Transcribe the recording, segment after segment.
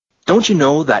Don't you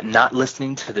know that not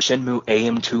listening to the Shenmue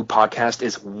AM2 podcast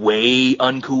is way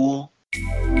uncool?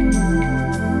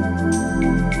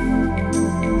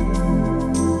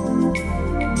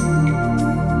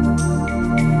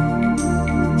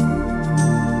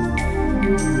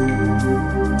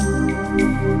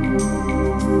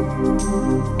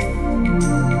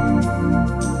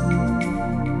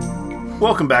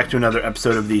 Welcome back to another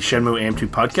episode of the Shenmue AM2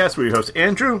 podcast. We're your hosts,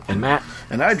 Andrew. And Matt.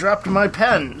 And I dropped my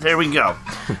pen. There we go.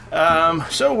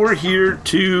 So we're here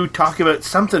to talk about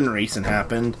something recent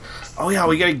happened. Oh yeah,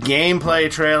 we got a gameplay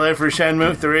trailer for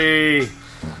Shenmue 3.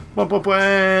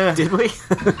 Did we?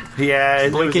 Yeah.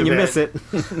 Boy, can you miss it?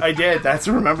 I did.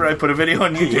 Remember I put a video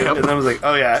on YouTube, yep. And I was like,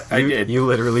 oh yeah, I did. You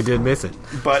literally did miss it.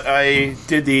 But I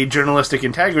did the journalistic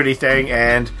integrity thing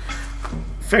and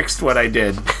fixed what I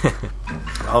did.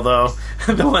 Although,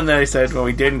 the one that I said, well,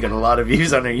 we didn't get a lot of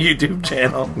views on our YouTube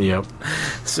channel. Yep.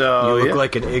 So you look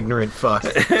like an ignorant fuck.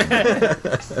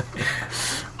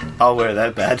 I'll wear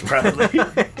that badge proudly.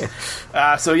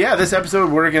 So yeah, this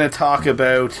episode we're going to talk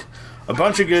about a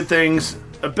bunch of good things,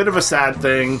 a bit of a sad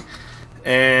thing,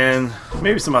 and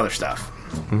maybe some other stuff.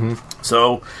 Mm-hmm.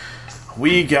 So,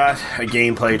 we got a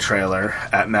gameplay trailer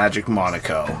at Magic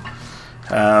Monaco.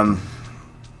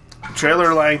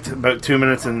 Trailer length about 2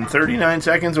 minutes and 39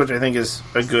 seconds, which I think is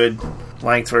a good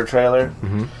length for a trailer.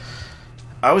 Mm-hmm.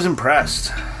 I was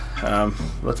impressed.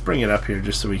 Let's bring it up here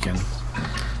just so we can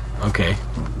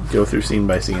go through scene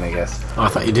by scene, I guess. Oh, I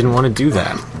thought you didn't want to do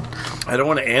that. I don't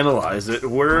want to analyze it.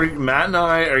 Matt and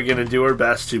I are going to do our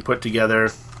best to put together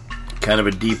kind of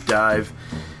a deep dive,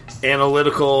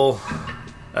 analytical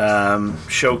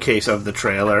showcase of the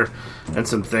trailer and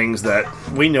some things that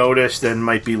we noticed and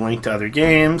might be linked to other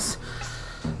games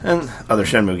and other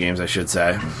Shenmue games, I should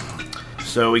say.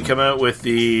 So we come out with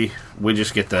we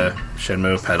just get the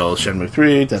Shenmue pedals, Shenmue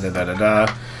 3,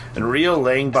 da-da-da-da-da, and Ryo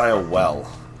laying by a well.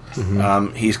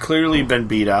 Mm-hmm. He's clearly been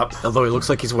beat up. Although he looks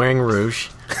like he's wearing rouge.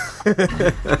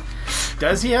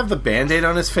 Does he have the Band-Aid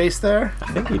on his face there?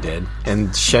 I think he did. And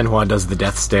Shenhua does the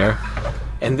death stare.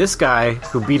 And this guy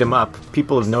who beat him up,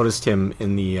 people have noticed him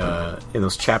in the in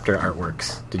those chapter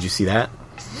artworks. Did you see that?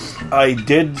 I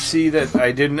did see that.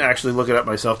 I didn't actually look it up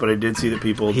myself, but I did see that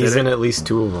people He's in at least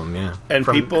two of them, yeah. And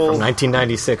from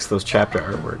 1996, those chapter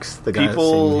artworks. The guy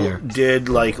people did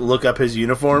look up his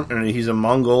uniform, and he's a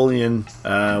Mongolian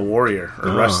warrior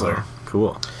or wrestler.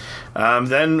 Cool.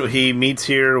 Then he meets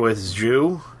here with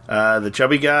Zhu, the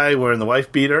chubby guy wearing the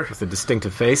wife beater with a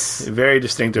distinctive face. A very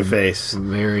distinctive face.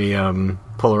 Very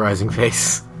polarizing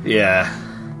face. Yeah.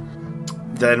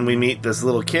 Then we meet this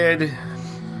little kid.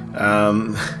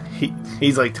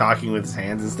 He's like talking with his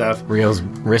hands and stuff. Ryo's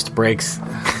wrist breaks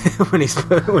when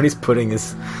he's putting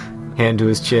his hand to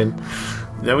his chin.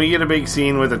 Then we get a big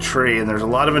scene with a tree, and there's a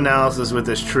lot of analysis with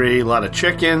this tree, a lot of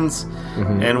chickens,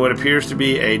 and what appears to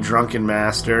be a drunken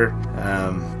master.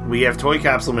 We have toy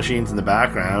capsule machines in the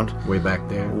background. Way back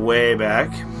there. Way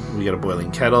back. We got a boiling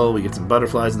kettle, we get some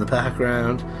butterflies in the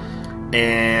background.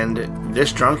 And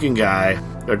this drunken guy,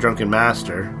 or drunken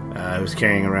master, who's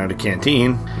carrying around a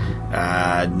canteen,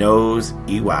 knows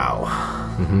Iwao.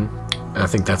 Mm-hmm. I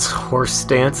think that's horse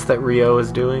stance that Ryo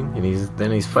is doing, and he's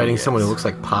fighting someone who looks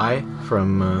like Pi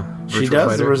from She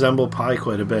does Fighter. Resemble Pi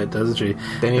quite a bit, doesn't she?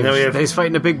 Then he's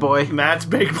fighting a big boy. Matt's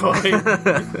big boy.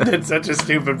 That's such a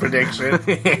stupid prediction.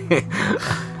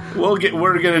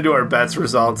 We're gonna do our bets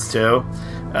results too,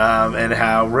 and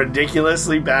how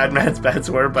ridiculously bad Matt's bets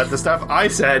were. But the stuff I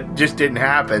said just didn't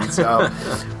happen, so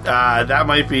that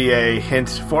might be a hint,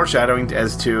 foreshadowing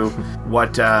as to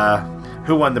what.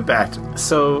 Who won the bet?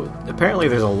 So, apparently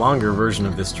there's a longer version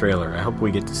of this trailer. I hope we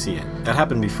get to see it. That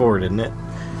happened before, didn't it?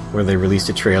 Where they released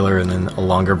a trailer and then a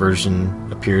longer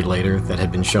version appeared later that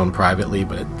had been shown privately,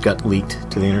 but it got leaked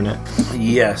to the internet.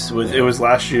 Yes, it was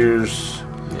last year's...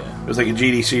 Yeah. It was like a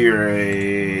GDC or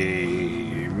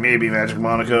a... maybe Magic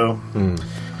Monaco.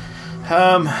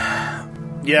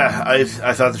 Yeah,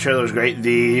 I thought the trailer was great.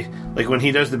 When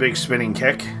he does the big spinning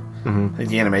kick,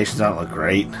 the animations don't look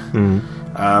great.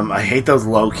 I hate those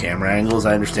low camera angles.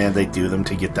 I understand they do them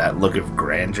to get that look of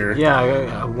grandeur. Yeah,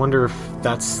 I wonder if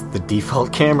that's the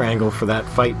default camera angle for that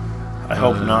fight. I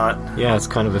hope not. Yeah, it's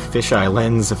kind of a fisheye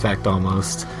lens effect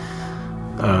almost.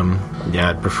 Yeah,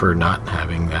 I'd prefer not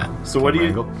having that. So what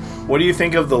do you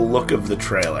think of the look of the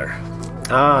trailer?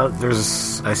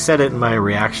 I said it in my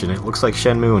reaction. It looks like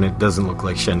Shenmue and it doesn't look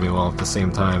like Shenmue all at the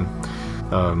same time.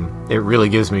 It really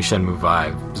gives me Shenmue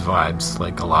vibes,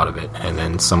 like a lot of it, and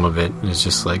then some of it is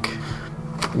just like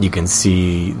you can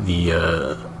see the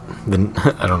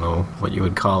I don't know what you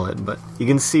would call it, but you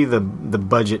can see the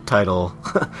budget title,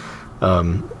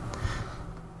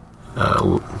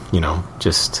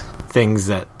 just things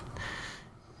that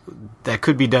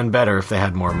could be done better if they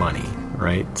had more money,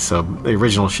 right? So the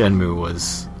original Shenmue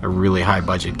was a really high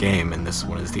budget game, and this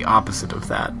one is the opposite of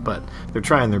that. But they're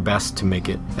trying their best to make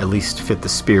it at least fit the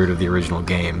spirit of the original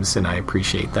games, and I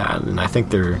appreciate that. And I think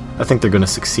they're going to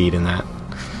succeed in that.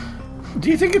 Do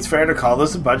you think it's fair to call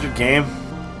this a budget game?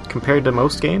 Compared to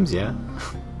most games, yeah.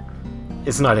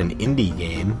 It's not an indie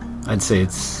game. I'd say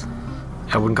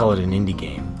I wouldn't call it an indie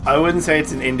game. I wouldn't say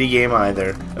it's an indie game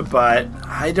either, but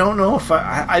I don't know if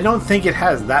I don't think it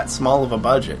has that small of a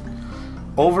budget.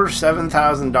 Over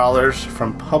 $7,000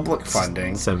 from public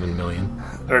funding. $7 million.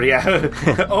 Or yeah,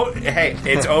 oh hey,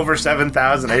 it's over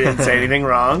 7,000. I didn't say anything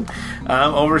wrong.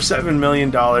 Over $7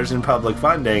 million in public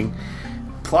funding,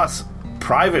 plus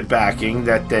private backing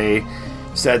that they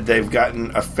said they've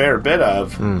gotten a fair bit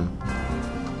of.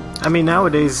 I mean,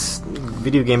 nowadays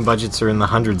video game budgets are in the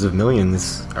hundreds of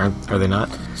millions, are they not?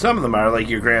 Some of them are, like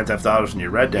your Grand Theft Autos and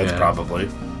your Red Deads, probably.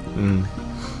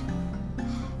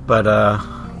 But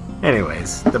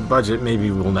anyways, the budget,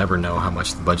 maybe we'll never know how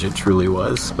much the budget truly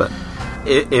was, but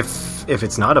if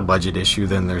it's not a budget issue,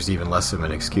 then there's even less of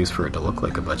an excuse for it to look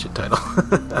like a budget title.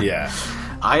 Yeah.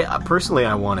 I personally,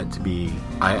 I want it to be,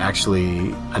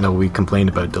 I know we complained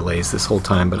about delays this whole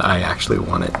time, but I actually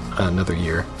want it another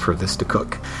year for this to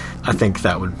cook. I think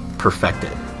that would perfect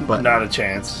it. But not a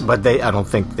chance. But I don't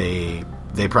think they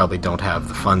probably don't have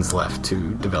the funds left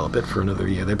to develop it for another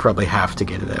year. They probably have to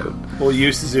get it out. Well,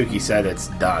 Yu Suzuki said it's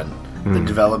done. The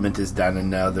development is done, and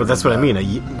now... But that's what I mean.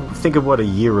 Think of what a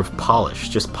year of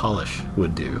just polish,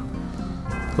 would do.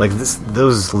 Like,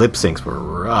 those lip syncs were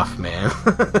rough, man.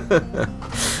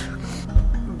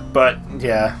 But,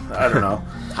 yeah, I don't know.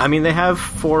 I mean, they have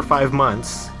 4 or 5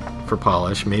 months for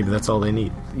polish. Maybe that's all they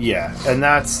need. Yeah, and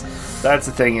that's the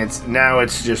thing.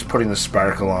 It's just putting the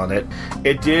sparkle on it.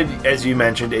 It did, as you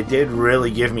mentioned, it did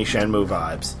really give me Shenmue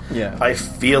vibes. Yeah. I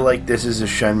feel like this is a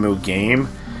Shenmue game.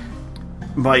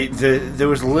 There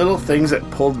was little things that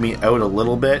pulled me out a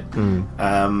little bit.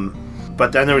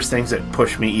 But then there was things that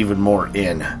pushed me even more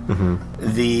in.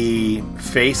 The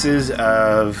faces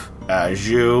of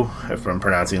Zhu, if I'm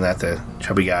pronouncing that, the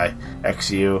chubby guy,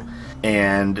 XU,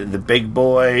 and the big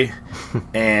boy,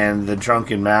 and the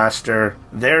drunken master,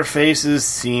 their faces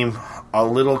seem a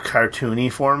little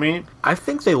cartoony for me. I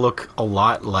think they look a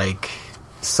lot like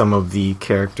some of the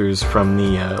characters from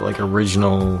the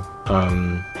original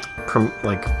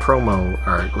promo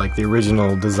art, like the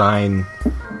original design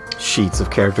sheets of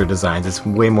character designs. It's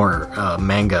way more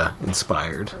manga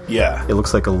inspired. Yeah. It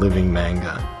looks like a living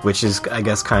manga, which is, I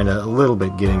guess, kind of a little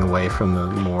bit getting away from the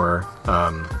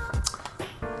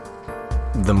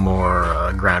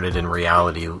more grounded in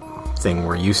reality thing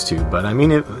we're used to. But I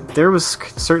mean, there was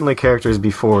certainly characters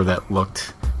before that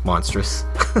looked monstrous.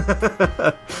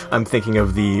 I'm thinking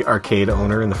of the arcade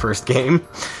owner in the first game,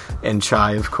 and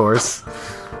Chai, of course.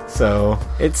 So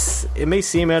it may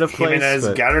seem out of place. Jimenez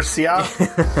Garcia.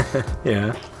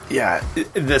 Yeah.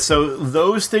 So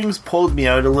those things pulled me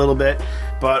out a little bit,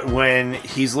 but when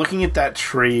he's looking at that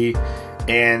tree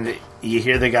and you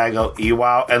hear the guy go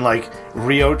 "Ewow," and like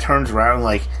Ryo turns around,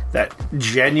 like that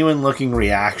genuine looking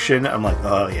reaction, I'm like,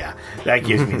 oh yeah, that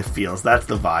gives me the feels. That's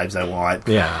the vibes I want.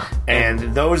 Yeah.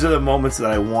 And those are the moments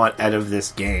that I want out of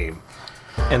this game.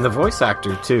 And the voice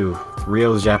actor too,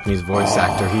 Ryo's Japanese voice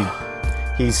actor,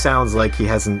 he sounds like he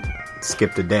hasn't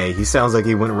skipped a day. He sounds like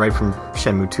he went right from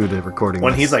Shenmue 2 to recording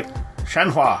when this. He's like,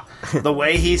 Shenhua. The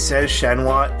way he says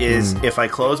Shenhua is, if I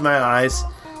close my eyes,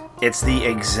 it's the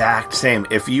exact same.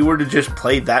 If you were to just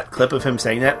play that clip of him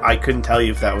saying that, I couldn't tell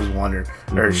you if that was one or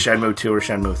Shenmue 2 or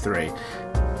Shenmue 3.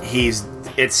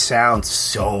 It sounds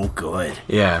so good.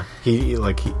 Yeah, he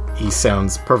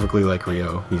sounds perfectly like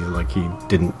Ryo. He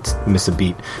didn't miss a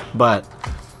beat. But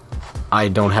I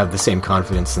don't have the same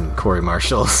confidence in Corey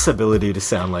Marshall's ability to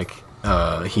sound like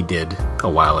he did a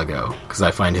while ago, because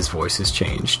I find his voice has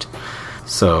changed.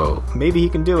 So maybe he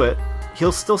can do it.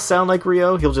 He'll still sound like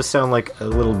Ryo. He'll just sound like a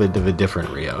little bit of a different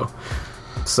Ryo.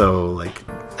 So, like,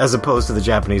 as opposed to the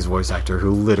Japanese voice actor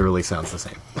who literally sounds the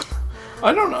same.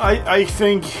 I don't know. I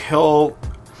think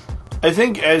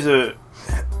as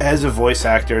a voice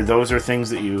actor, those are things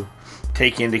that you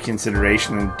take into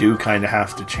consideration and do kind of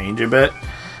have to change a bit.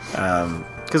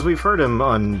 Because we've heard him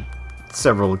on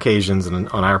several occasions on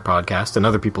our podcast and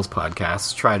other people's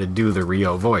podcasts try to do the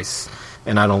Ryo voice,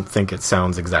 and I don't think it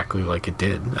sounds exactly like it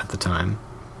did at the time.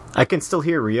 I can still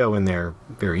hear Ryo in there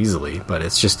very easily, but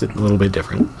it's just a little bit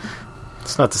different.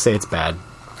 It's not to say it's bad.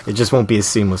 It just won't be as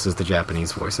seamless as the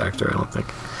Japanese voice actor, I don't think.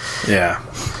 Yeah.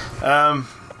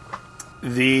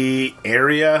 The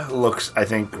area looks, I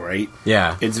think, great.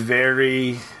 Yeah. It's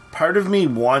very part of me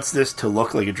wants this to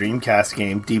look like a Dreamcast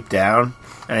game deep down,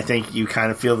 and I think you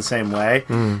kind of feel the same way.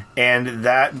 And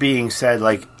that being said,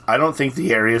 like, I don't think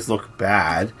the areas look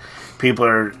bad. People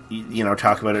are,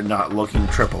 talking about it not looking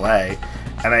AAA,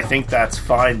 and I think that's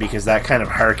fine because that kind of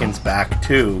harkens back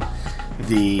to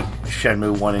the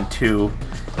Shenmue 1 and 2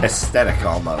 aesthetic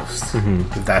almost,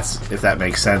 if that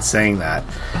makes sense saying that.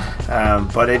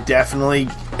 But it definitely,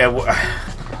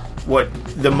 what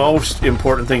the most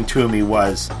important thing to me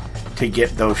was to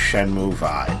get those Shenmue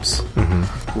vibes.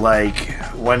 Like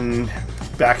when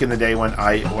back in the day when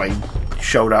I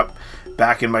showed up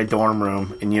back in my dorm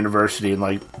room in university and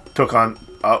like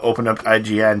opened up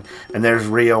IGN and there's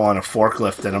Ryo on a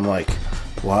forklift and I'm like,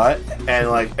 what? And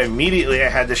like immediately I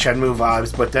had the Shenmue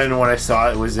vibes, but then when I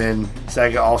saw it was in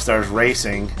Sega All-Stars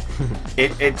Racing,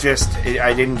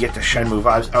 I didn't get the Shenmue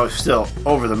vibes. I was still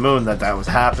over the moon that was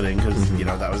happening because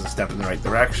that was a step in the right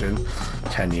direction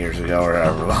 10 years ago or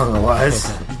however long it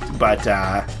was. But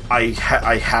I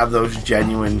have those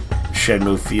genuine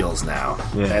Shenmue feels now,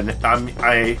 and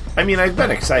I've been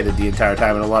excited the entire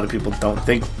time, and a lot of people don't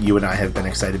think you and I have been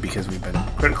excited because we've been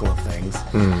critical of things.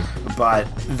 But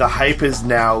the hype is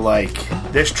now like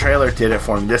this trailer did it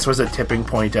for me. This was a tipping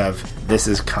point of this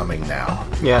is coming now.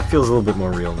 Yeah, it feels a little bit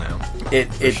more real now.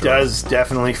 It does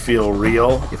definitely feel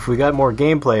real. If we got more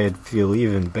gameplay, it'd feel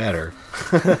even better.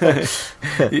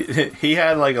 He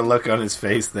had like a look on his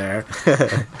face there,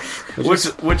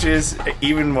 which is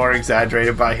even more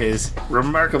exaggerated by his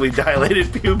remarkably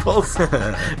dilated pupils.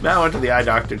 Matt went to the eye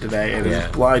doctor today and is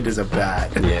blind as a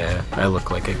bat. Yeah, I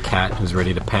look like a cat who's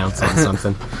ready to pounce on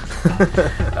something.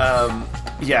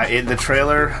 The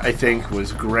trailer I think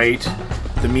was great.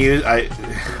 The music,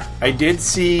 I did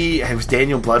see, it was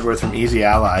Daniel Bloodworth from Easy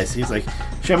Allies. He's like,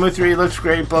 Shenmue 3 looks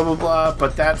great, blah, blah, blah,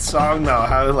 but that song, though,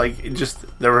 how, like,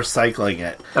 they're recycling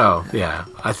it. Oh, yeah.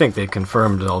 I think they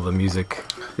confirmed all the music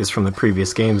is from the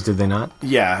previous games, did they not?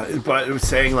 Yeah, but it was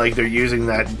saying, like, they're using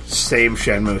that same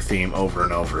Shenmue theme over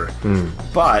and over.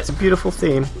 But it's a beautiful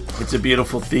theme. It's a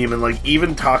beautiful theme, and, like,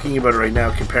 even talking about it right now,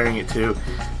 comparing it to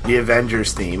the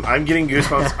Avengers theme, I'm getting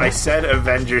goosebumps. I said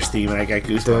Avengers theme, and I got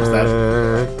goosebumps.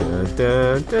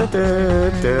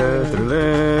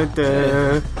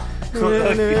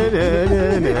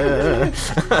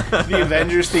 The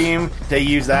Avengers theme, they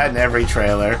use that in every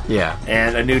trailer. Yeah.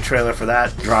 And a new trailer for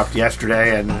that dropped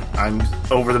yesterday, and I'm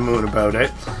over the moon about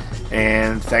it.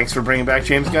 And thanks for bringing back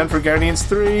James Gunn for Guardians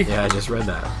 3. Yeah, I just read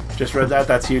that.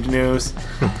 That's huge news.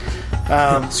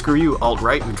 Screw you,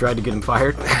 alt-right, who tried to get him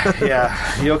fired.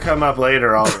 Yeah, you'll come up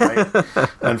later, alt-right,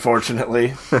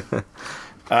 unfortunately.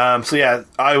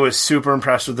 I was super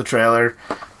impressed with the trailer.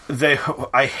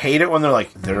 I hate it when they're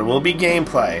like, there will be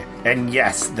gameplay. And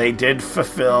yes, they did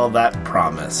fulfill that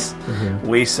promise.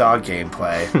 We saw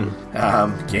gameplay.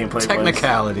 Gameplay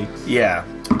Technicality. Yeah.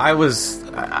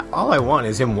 All I want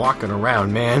is him walking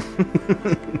around, man.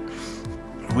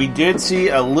 We did see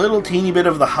a little teeny bit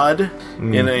of the HUD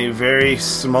in a very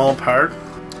small part.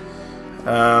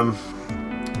 It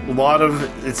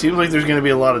seems like there's going to be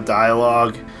a lot of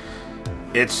dialogue.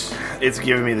 It's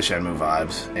giving me the Shenmue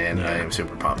vibes, and I am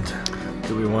super pumped.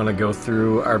 Do we want to go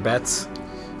through our bets?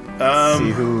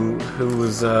 See who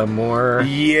was more...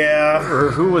 Yeah.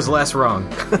 Or who was less wrong?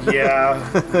 Yeah.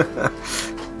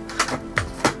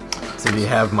 So do you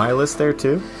have my list there,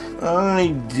 too? I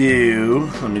do.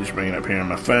 Let me just bring it up here on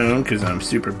my phone, because I'm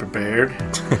super prepared.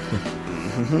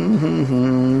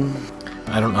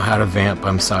 I don't know how to vamp,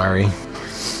 I'm sorry.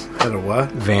 How to what?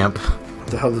 Vamp.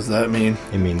 What the hell does that mean?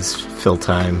 It means fill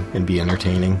time and be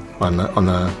entertaining on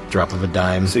the drop of a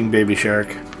dime. Sing Baby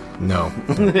Shark. No.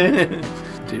 Baby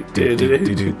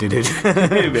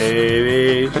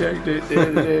Shark.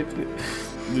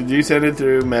 Did you send it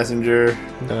through Messenger?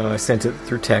 No, I sent it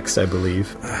through text, I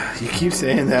believe. You keep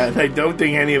saying that, and I don't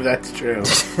think any of that's true.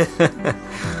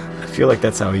 I feel like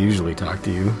that's how I usually talk to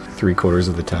you, 3/4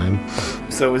 of the time.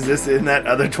 So is this in that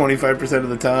other 25% of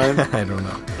the time? I don't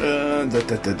know.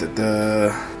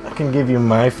 I can give you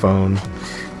my phone.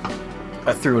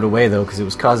 I threw it away, though, because it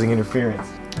was causing interference.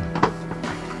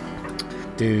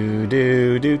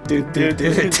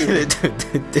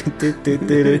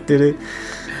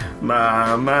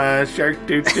 Mama Shark,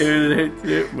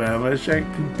 Mama Shark.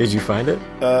 Did you find it?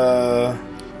 I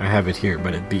have it here,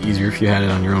 but it'd be easier if you had it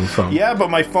on your own phone. Yeah, but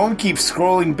my phone keeps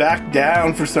scrolling back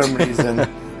down for some reason.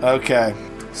 Okay,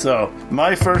 so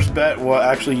my first bet, well,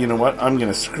 actually, you know what? I'm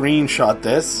going to screenshot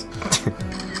this.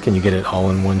 Can you get it all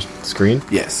in one screen?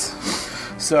 Yes.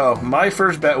 So, my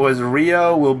first bet was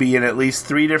Ryo will be in at least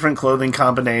 3 different clothing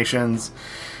combinations.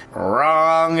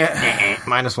 Wrong.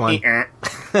 -1.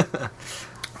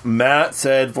 Matt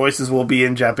said voices will be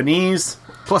in Japanese.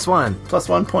 +1. Plus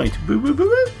 1 point. Boo, boo, boo,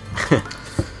 boo.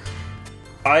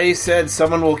 I said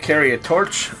someone will carry a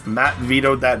torch. Matt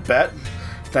vetoed that bet.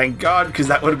 Thank God, because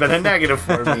that would have been a negative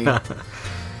for me.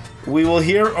 We will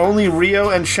hear only Rio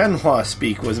and Shenhua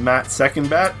speak, was Matt's second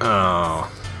bet. Oh.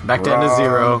 Back down to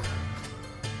 0.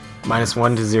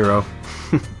 -1 to 0.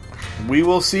 We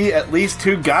will see at least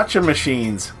 2 gotcha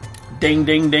machines. Ding,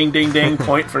 ding, ding, ding, ding.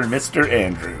 Point for Mr.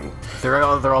 Andrew. They're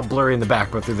all blurry in the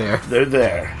back, but they're there. They're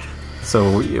there.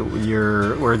 So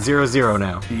we're at 0-0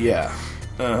 now. Yeah.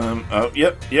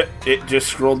 Yep. It just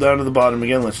scrolled down to the bottom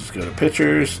again. Let's just go to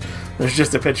pictures. There's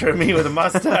just a picture of me with a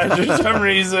mustache for some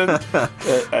reason.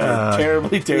 A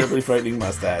terribly frightening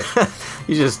mustache.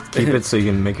 You just keep it so you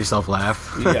can make yourself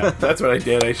laugh. Yeah, that's what I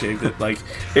did. I shaved it. Like,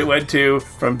 it went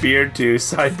from beard to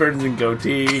sideburns and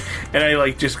goatee, and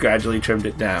I, just gradually trimmed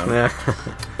it down.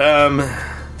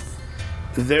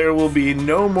 There will be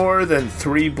no more than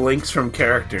 3 blinks from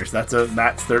characters. That's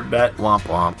Matt's third bet. Womp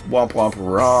womp. Womp womp,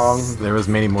 wrong. There's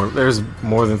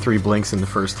more than 3 blinks in the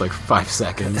first 5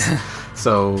 seconds.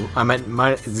 So I'm at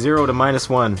 0 to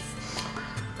 -1.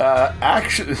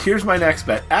 Here's my next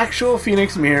bet. Actual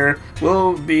Phoenix Mirror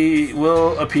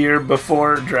will appear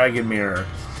before Dragon Mirror.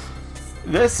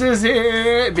 This is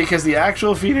it, because the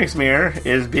actual Phoenix Mirror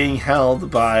is being held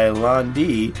by Lan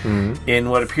Di in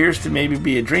what appears to maybe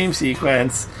be a dream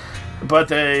sequence, but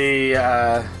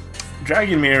the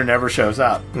Dragon Mirror never shows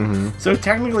up. So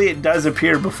technically it does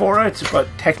appear before it, but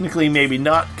technically maybe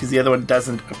not, because the other one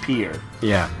doesn't appear.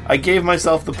 Yeah. I gave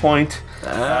myself the point.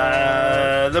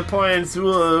 The points,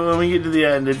 when we get to the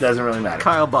end, it doesn't really matter.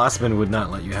 Kyle Bossman would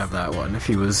not let you have that one if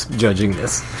he was judging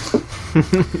this.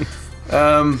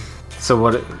 So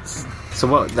what?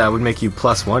 That would make you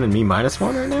 +1 and me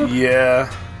 -1 right now? Yeah.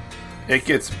 It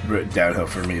gets downhill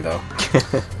for me, though.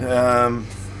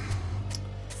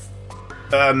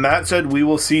 Matt said we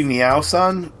will see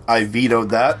Niao-san. I vetoed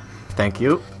that. Thank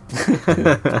you.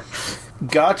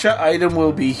 Gotcha item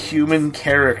will be human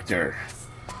character.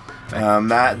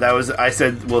 Matt, I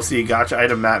said we'll see a gotcha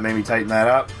item. Matt made me tighten that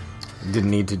up.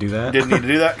 Didn't need to do that. Didn't need to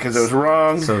do that because it was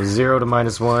wrong. So 0 to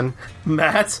 -1.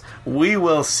 Matt, we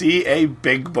will see a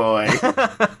big boy.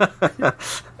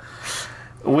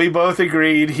 We both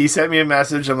agreed. He sent me a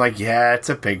message. I'm like, yeah, it's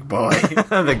a big boy.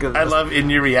 I love in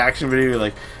your reaction video, you're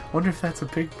like, wonder if that's a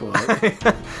big boy.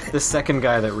 The second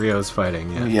guy that Rio's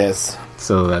fighting. Yeah. Yes.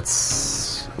 So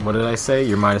that's, what did I say?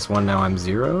 You're -1, now I'm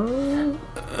 0?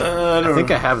 I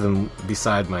think I have them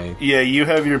beside my... Yeah, you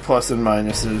have your plus and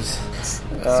minuses.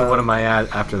 So what am I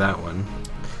at after that one?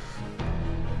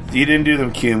 You didn't do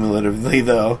them cumulatively,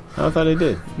 though. Oh, I thought I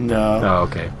did. No. Oh,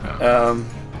 okay. Oh.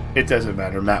 It doesn't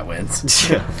matter. Matt wins.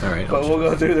 Yeah, alright. But we'll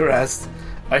go through the rest.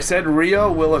 I said Rio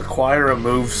will acquire a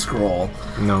move scroll.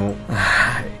 No.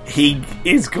 He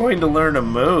is going to learn a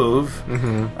move,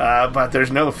 but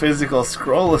there's no physical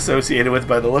scroll associated with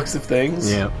by the looks of things.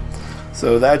 Yeah.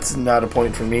 So that's not a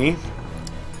point for me.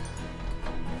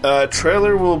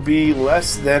 Trailer will be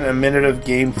less than a minute of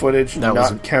game footage,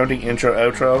 counting intro,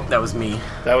 outro. That was me.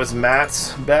 That was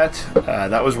Matt's bet.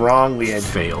 That was wrong. We had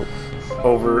failed.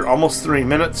 Over almost 3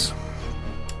 minutes.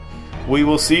 We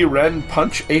will see Ren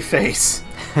punch a face.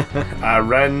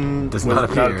 Ren does will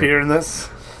not appear in this.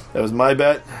 That was my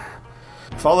bet.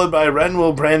 Followed by Ren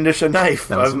will brandish a knife.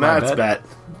 That was Matt's bet.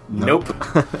 Nope.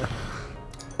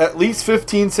 At least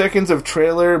 15 seconds of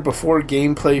trailer before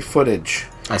gameplay footage.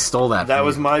 I stole that. That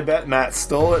was my bet. Matt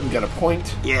stole it and got a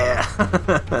point. Yeah.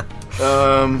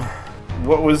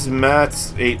 What was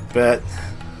Matt's 8 bet?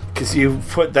 Because you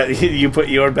put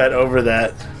your bet over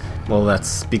that. Well,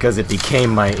 that's because it became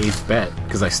my 8th bet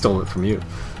because I stole it from you.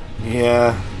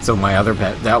 Yeah. So my other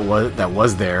bet that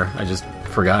was there. I just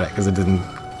forgot it because it didn't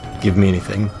give me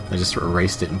anything. I just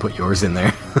erased it and put yours in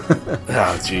there.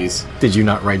 Oh, jeez. Did you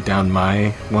not write down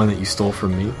my one that you stole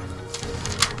from me?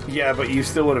 Yeah, but you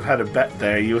still would have had a bet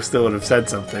there. You still would have said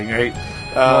something, right?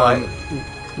 I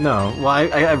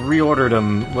reordered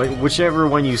them. Whichever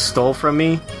one you stole from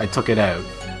me, I took it out.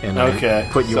 And I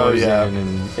put yours in,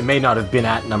 and it may not have been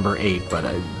at number 8, but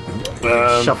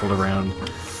I shuffled around.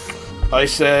 I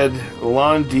said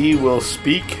Lan Di will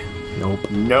speak.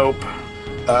 Nope.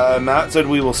 Matt said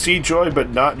we will see Joy,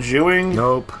 but not Jewing.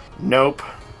 Nope.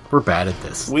 We're bad at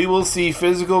this. We will see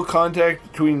physical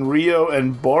contact between Rio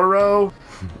and Boro.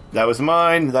 That was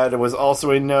mine. That was also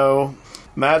a no.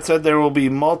 Matt said there will be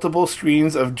multiple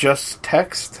screens of just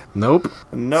text. Nope.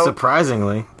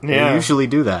 Surprisingly. Yeah. We usually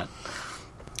do that.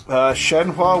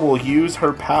 Shenhua will use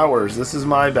her powers. This is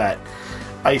my bet.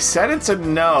 I said it's a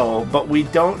no, but we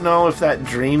don't know if that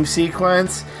dream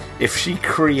sequence, if she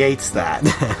creates that.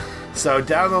 So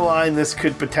down the line, this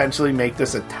could potentially make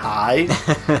this a tie.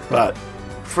 But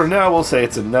for now, we'll say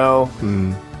it's a no.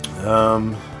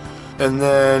 And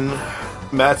then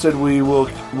Matt said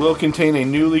will contain a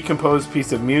newly composed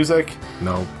piece of music.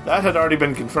 No. That had already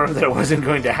been confirmed that it wasn't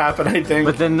going to happen, I think.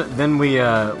 But then we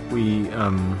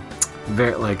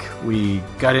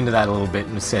got into that a little bit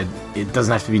and said it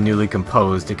doesn't have to be newly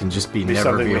composed. It can just be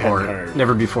never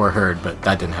before heard. But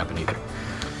that didn't happen either.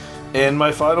 And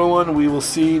my final one, we will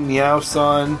see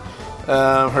Niao-san,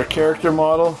 her character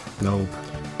model. Nope.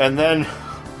 And then,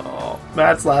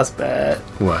 Matt's last bet.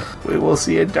 What? We will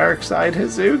see a Dark Side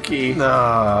Hazuki.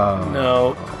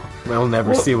 No. We'll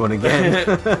never see one again.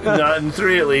 Not in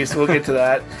 3 at least. We'll get to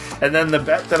that. And then the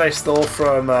bet that I stole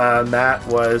from Matt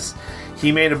was,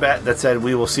 he made a bet that said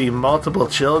we will see multiple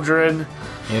children.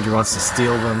 Andrew wants to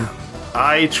steal them.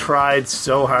 I tried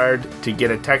so hard to get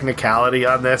a technicality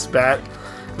on this bet.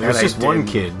 There's just one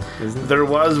kid, isn't there? There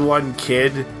was one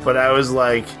kid, but I was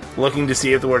like looking to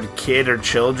see if the word kid or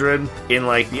children in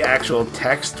like the actual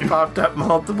text popped up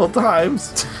multiple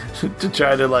times to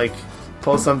try to like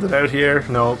pull something out here.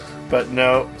 Nope. But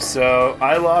no, so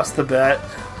I lost the bet.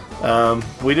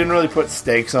 We didn't really put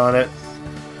stakes on it.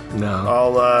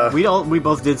 No. We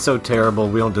both did so terrible.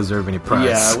 We don't deserve any prize.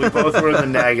 Yeah, we both were in the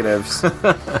negatives.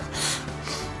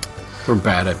 We're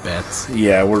bad at bets.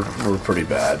 Yeah, we're pretty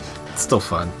bad. It's still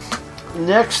fun.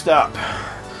 Next up,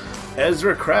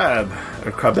 Ezra Crabbe,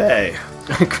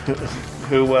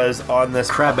 who was on this...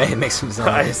 Crabbe makes him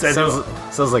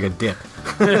sounds like a dip.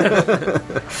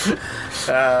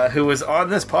 Who was on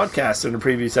this podcast in a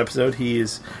previous episode. He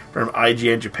is from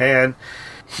IGN Japan.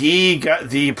 He got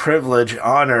the privilege,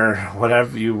 honor,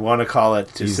 whatever you want to call it,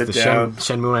 to sit down.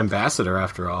 Shenmue ambassador,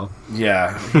 after all.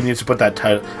 Yeah, he needs to put that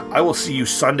title. I will see you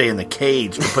Sunday in the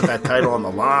cage to put that title on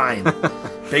the line.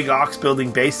 Big Ox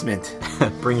Building basement.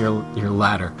 Bring your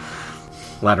ladder.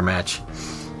 Ladder match.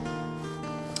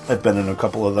 I've been in a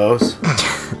couple of those.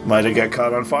 Might have got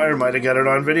caught on fire, might have got it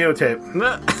on videotape.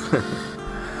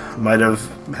 Might have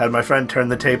had my friend turn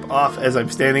the tape off as I'm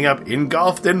standing up,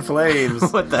 engulfed in flames.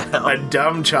 What the hell? A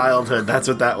dumb childhood, that's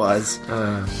what that was.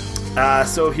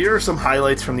 So here are some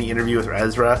highlights from the interview with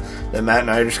Ezra that Matt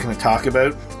and I are just going to talk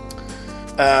about.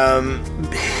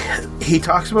 He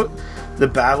talks about the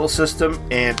battle system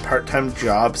and part-time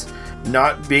jobs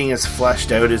not being as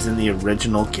fleshed out as in the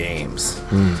original games.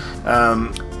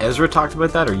 Ezra talked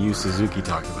about that, or Yu Suzuki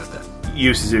talked about that?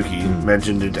 Yu Suzuki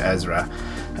mentioned it to Ezra.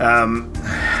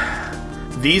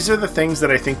 These are the things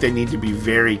that I think they need to be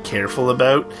very careful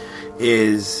about,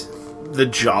 is the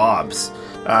jobs.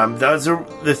 Those are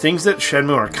the things that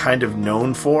Shenmue are kind of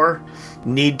known for,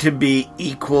 need to be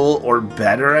equal or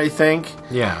better, I think.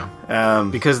 Yeah.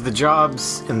 Because the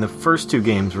jobs in the first 2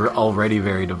 games were already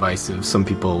very divisive. Some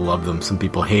people loved them, some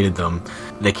people hated them.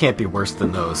 They can't be worse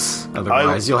than those.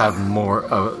 Otherwise, you'll have more...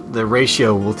 the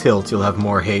ratio will tilt. You'll have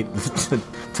more hate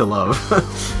to love.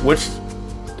 Which...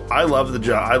 I love the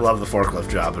job. I love the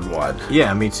forklift job in 1.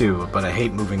 Yeah, me too. But I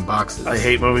hate moving boxes. I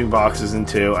hate moving boxes in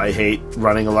 2. I hate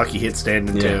running a lucky hit stand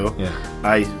in 2. Yeah.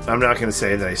 I'm not going to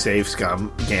say that I save scum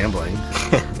gambling,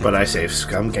 but I save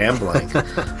scum gambling.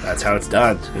 That's how it's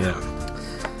done. Yeah.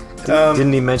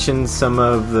 Didn't he mention some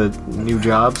of the new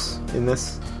jobs in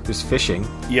this? There's fishing.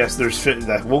 Yes, there's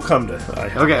that. We'll come to.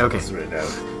 Okay. Right now,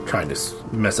 trying to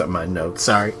mess up my notes.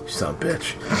 Sorry, son of a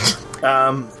bitch.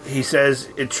 He says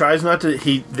it tries not to.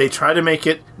 They try to make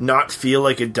it not feel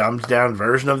like a dumbed down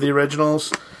version of the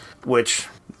originals, which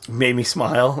made me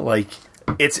smile. Like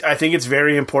I think it's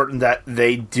very important that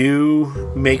they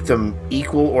do make them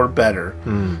equal or better.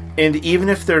 And even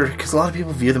if they're, because a lot of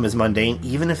people view them as mundane,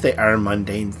 even if they are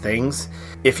mundane things,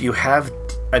 if you have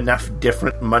enough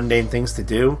different mundane things to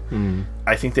do,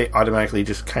 I think they automatically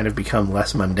just kind of become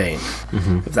less mundane.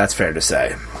 If that's fair to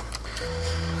say.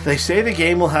 They say the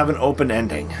game will have an open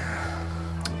ending.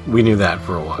 We knew that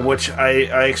for a while. Which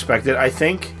I expected. I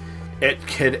think it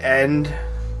could end,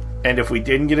 and if we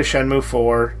didn't get a Shenmue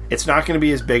 4, it's not going to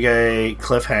be as big a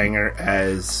cliffhanger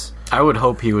as... I would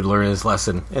hope he would learn his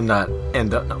lesson and not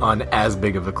end on as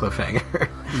big of a cliffhanger.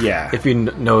 Yeah. If he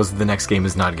knows the next game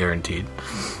is not guaranteed.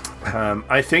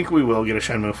 I think we will get a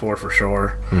Shenmue 4 for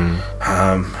sure.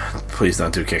 Please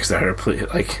don't do Kickstarter. Please,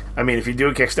 if you do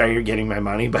a Kickstarter, you're getting my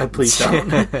money, but please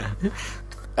don't.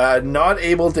 Not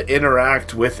able to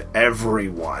interact with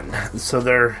everyone. So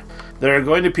there are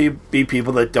going to be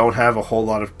people that don't have a whole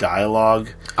lot of dialogue.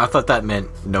 I thought that meant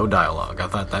no dialogue. I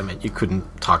thought that meant you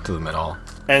couldn't talk to them at all.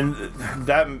 And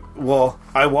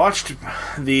I watched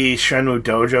the Shenmue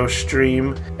Dojo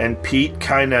stream, and Pete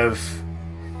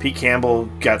Campbell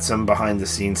got some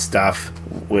behind-the-scenes stuff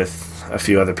with a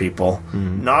few other people.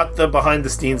 Not the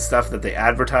behind-the-scenes stuff that they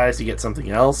advertised. You get something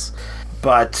else.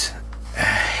 But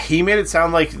he made it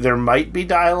sound like there might be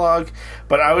dialogue,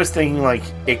 but I was thinking like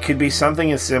it could be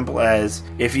something as simple as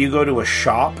if you go to a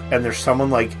shop and there's someone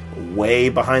like way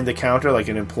behind the counter, like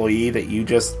an employee that you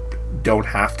just don't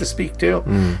have to speak to.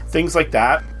 Things like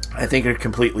that I think are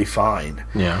completely fine.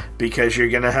 Yeah. Because you're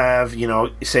going to have,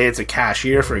 say it's a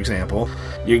cashier, for example,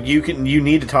 you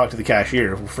need to talk to the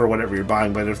cashier for whatever you're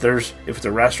buying. But if it's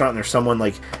a restaurant and there's someone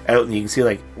like out and you can see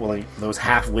like those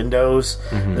half windows,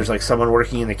 there's like someone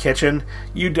working in the kitchen,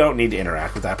 you don't need to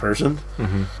interact with that person.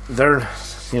 They're,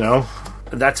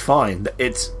 that's fine.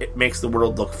 It makes the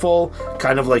world look full,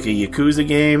 kind of like a Yakuza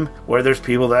game where there's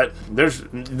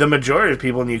the majority of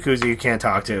people in Yakuza you can't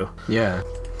talk to. Yeah.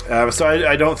 So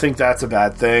I don't think that's a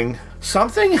bad thing.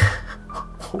 Something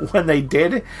when they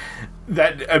did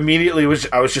that immediately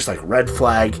I was just like red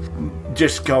flag,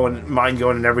 just mind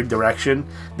going in every direction.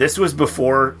 This was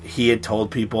before he had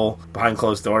told people behind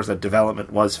closed doors that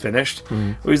development was finished.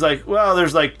 He's like, well,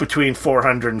 there's like between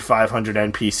 400 and 500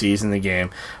 NPCs in the game.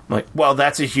 I'm like, well,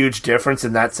 that's a huge difference,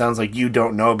 and that sounds like you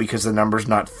don't know because the number's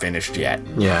not finished yet.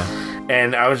 Yeah.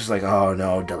 And I was just like, oh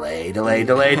no, delay.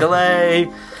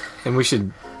 And we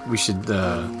should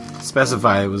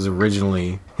specify it was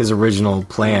his original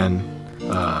plan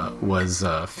was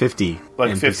 50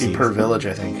 like NPCs. 50 per village,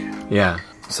 I think. Yeah.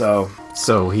 So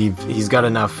he's got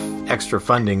enough extra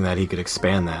funding that he could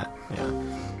expand that. Yeah.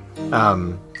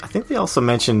 I think they also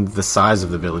mentioned the size of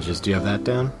the villages. Do you have that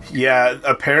down? Yeah,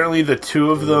 apparently the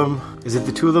two of them... Is it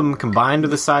the two of them combined are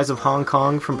the size of Hong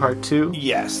Kong from Part 2?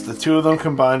 Yes, the two of them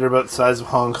combined are about the size of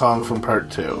Hong Kong from Part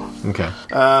 2. Okay.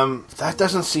 That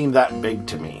doesn't seem that big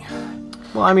to me.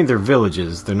 Well, I mean, they're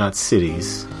villages. They're not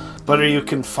cities. But are you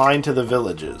confined to the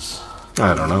villages?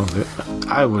 I don't know.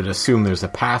 I would assume there's a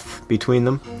path between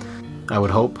them. I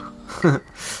would hope.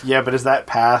 Yeah, but is that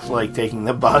path like taking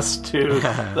the bus to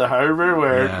the harbor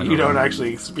where you don't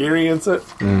actually experience it?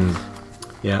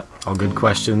 Yeah, all good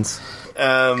questions.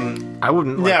 I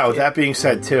wouldn't. Now, that being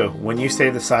said, too, when you say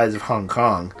the size of Hong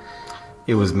Kong,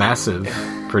 it was massive,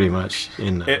 pretty much.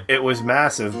 It was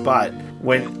massive, but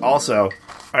when also.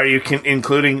 Are you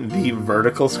including the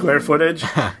vertical square footage?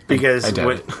 Because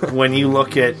when you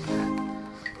look at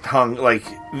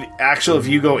if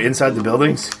you go inside the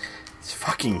buildings, it's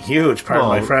fucking huge. Pardon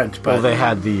my French. But they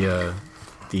had the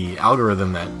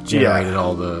algorithm that generated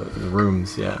all the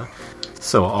rooms. Yeah.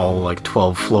 So all like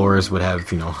 12 floors would have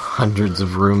hundreds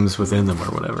of rooms within them or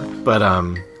whatever. But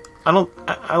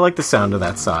I like the sound of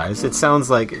that size. It sounds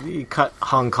like you cut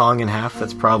Hong Kong in half.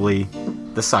 That's probably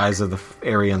the size of the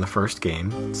area in the first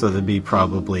game. So there'd be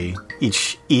probably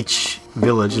each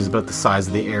village is about the size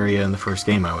of the area in the first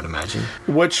game, I would imagine.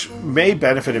 Which may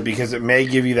benefit it because it may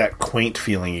give you that quaint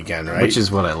feeling again, right? Which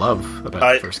is what I love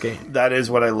about the first game. That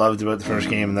is what I loved about the first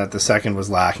game, and that the second was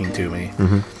lacking to me.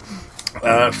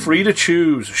 Free to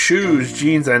choose shoes,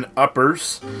 jeans, and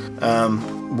uppers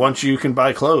once you can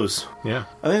buy clothes. Yeah.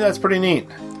 I think that's pretty neat.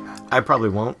 I probably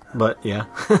won't, but yeah.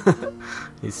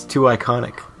 It's too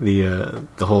iconic,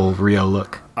 the whole Rio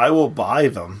look. I will buy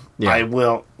them. Yeah. I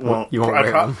will. Well, you won't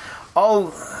wear them?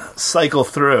 I'll cycle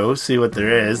through, see what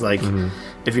there is. Like,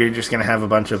 if you're just going to have a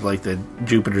bunch of, like, the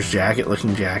Jupiter's Jacket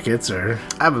looking jackets, or...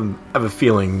 I have a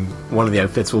feeling one of the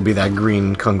outfits will be that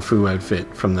green Kung Fu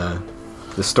outfit from the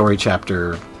story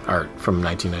chapter art from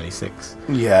 1996.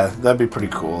 Yeah, that'd be pretty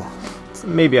cool.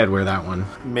 Maybe I'd wear that one.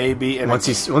 Maybe once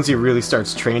he really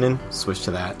starts training, switch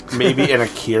to that. Maybe an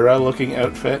Akira looking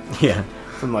outfit. Yeah,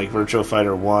 from like Virtua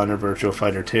Fighter 1 or Virtua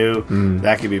Fighter 2.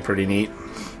 That could be pretty neat.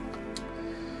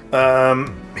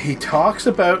 He talks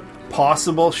about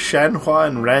possible Shenhua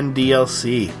and Ren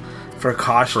DLC for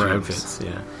costumes. For outfits,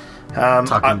 yeah.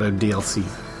 Talking about DLC.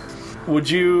 Would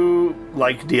you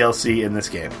like DLC in this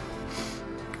game?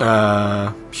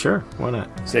 Sure, why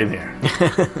not? Same here.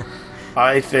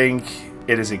 I think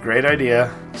it is a great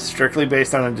idea, strictly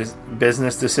based on a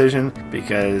business decision,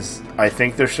 because I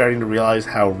think they're starting to realize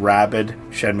how rabid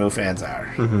Shenmue fans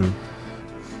are.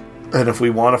 And if we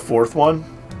want a fourth one,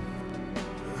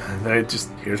 then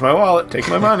here's my wallet, take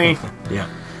my money. Yeah.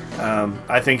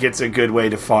 I think it's a good way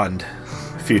to fund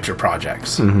future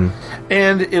projects.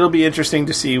 And it'll be interesting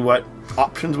to see what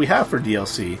options we have for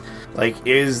DLC. Like,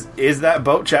 is that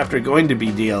boat chapter going to be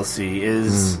DLC?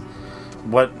 Is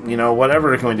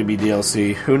whatever going to be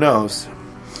DLC? Who knows?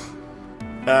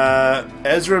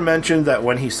 Ezra mentioned that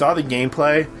when he saw the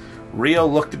gameplay, Rio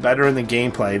looked better in the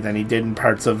gameplay than he did in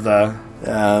parts of the...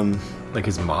 like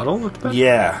his model looked better?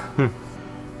 Yeah.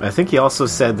 I think he also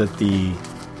said that the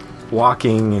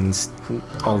walking and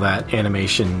all that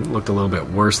animation looked a little bit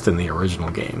worse than the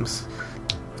original games.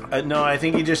 No, I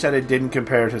think he just said it didn't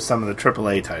compare to some of the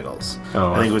AAA titles.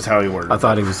 Oh, I think it was how he worded I it.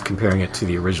 thought he was comparing it to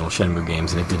the original Shenmue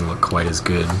games, and it didn't look quite as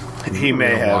good. He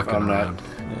may have. Walking I'm not.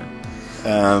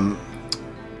 around.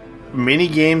 Mini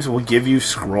games will give you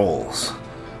scrolls.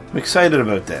 I'm excited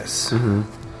about this.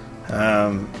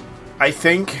 I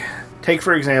think, take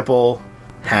for example,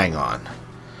 Hang On.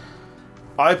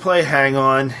 I play Hang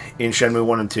On in Shenmue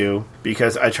 1 and 2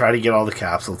 because I try to get all the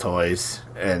capsule toys,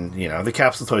 and the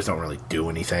capsule toys don't really do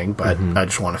anything, but I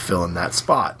just want to fill in that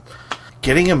spot.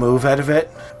 Getting a move out of it,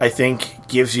 I think,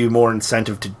 gives you more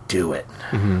incentive to do it.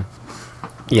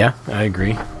 Yeah, I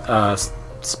agree.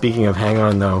 Speaking of Hang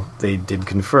On, though, they did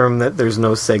confirm that there's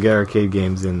no Sega arcade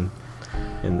games in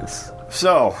this.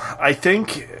 So, I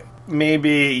think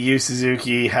maybe Yu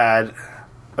Suzuki had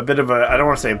a bit of a, I don't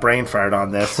want to say brain fart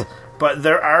on this, but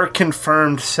there are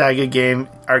confirmed Sega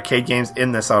arcade games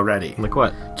in this already. Like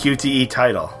what? QTE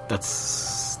title.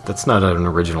 That's not an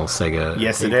original Sega.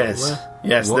 Yes, it arcade. is. What?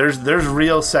 Yes, What? there's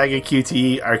real Sega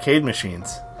QTE arcade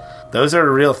machines. Those are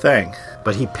a real thing.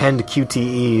 But he penned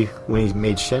QTE when he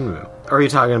made Shenmue. Or are you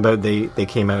talking about they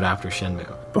came out after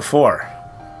Shenmue? Before.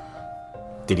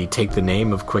 Did he take the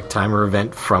name of Quick Timer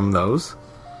Event from those?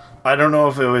 I don't know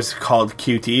if it was called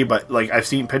QTE, but I've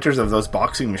seen pictures of those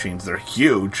boxing machines. They're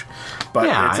huge. But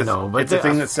Yeah, it's I know, but it's a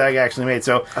thing that Sega actually made.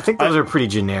 So I think those are pretty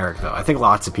generic, though. I think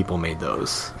lots of people made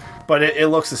those. But it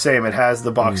looks the same. It has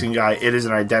the boxing guy. It is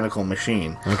an identical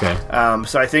machine. Okay.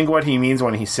 So I think what he means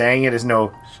when he's saying it is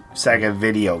no Sega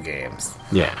video games.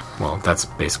 Yeah, well, that's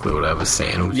basically what I was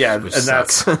saying. Which, Yeah, which and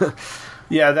sucks.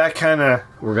 Yeah, that kind of...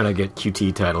 We're gonna get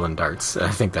QT title and darts. I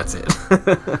think that's it.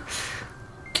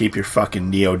 Keep your fucking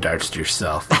Neo darts to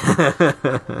yourself.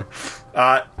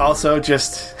 Also,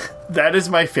 just... That is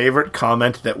my favorite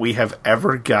comment that we have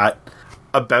ever got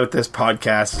about this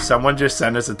podcast. Someone just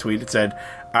sent us a tweet that said,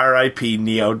 R.I.P.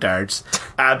 Neo Darts.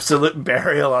 Absolute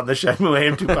burial on the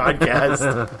Shenmue AM2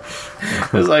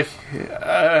 podcast. I was like,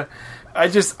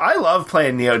 I love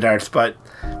playing Neo Darts, but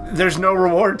there's no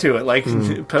reward to it. Like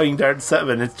playing Dart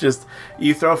 7, it's just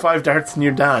you throw 5 darts and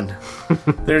you're done.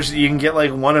 You can get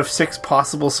like one of 6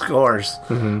 possible scores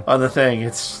on the thing.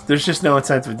 There's just no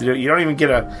incentive to do it. You don't even get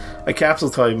a capsule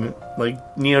toy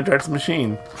like Neo Darts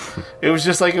machine. It was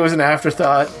just like it was an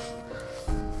afterthought.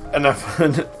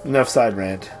 Enough side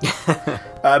rant.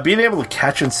 Being able to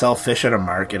catch and sell fish at a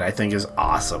market, I think, is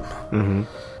awesome.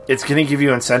 It's going to give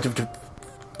you incentive to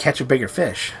catch a bigger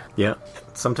fish. Yeah.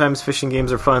 Sometimes fishing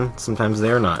games are fun. Sometimes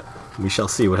they're not. We shall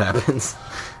see what happens.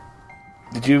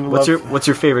 Did you What's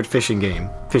your favorite fishing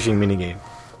mini game?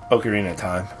 Ocarina of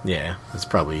Time? Yeah, it's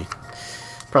probably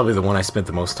the one I spent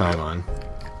the most time on.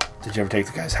 Did you ever take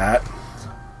the guy's hat?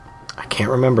 I can't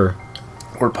remember.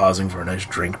 We're pausing for a nice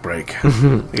drink break.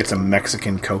 Get some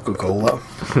Mexican Coca-Cola.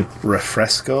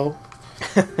 Refresco.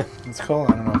 It's cool.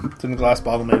 I don't know. It's in a glass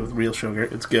bottle made with real sugar.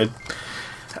 It's good.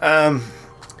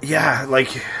 Yeah,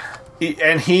 like...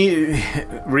 And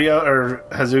Ryo, or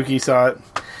Hazuki-san...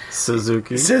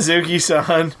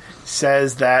 Suzuki-san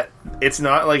says that it's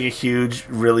not like a huge,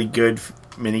 really good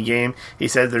minigame. He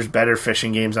said there's better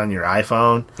fishing games on your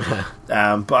iPhone.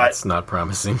 But... It's not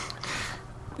promising.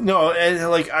 No,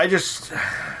 like, I just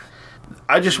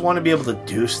want to be able to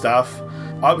do stuff.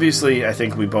 Obviously, I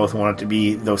think we both want it to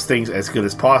be those things as good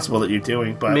as possible that you're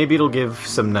doing, but... Maybe it'll give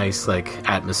some nice, like,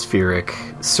 atmospheric,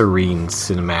 serene,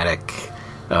 cinematic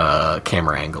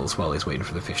camera angles while he's waiting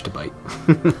for the fish to bite.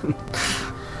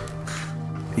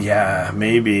 Yeah,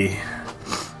 maybe.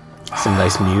 Some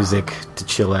nice music to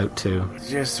chill out to.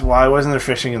 Just, why wasn't there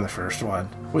fishing in the first one?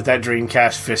 With that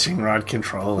Dreamcast fishing rod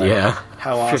controller. Yeah.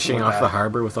 How awesome fishing off the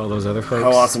harbor with all those other folks.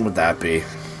 How awesome would that be?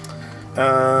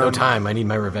 No time, I need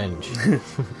my revenge.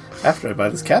 After I buy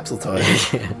this capsule toy.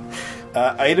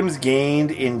 Items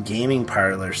gained in gaming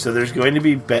parlors. So there's going to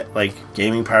be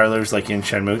gaming parlors like in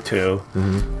Shenmue 2.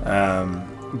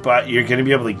 But you're going to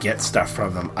be able to get stuff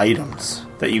from them. Items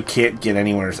that you can't get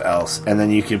anywhere else. And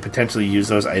then you can potentially use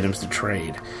those items to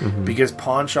trade. Because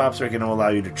pawn shops are going to allow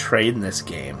you to trade in this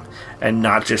game. And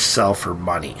not just sell for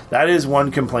money. That is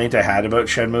one complaint I had about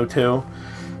Shenmue 2.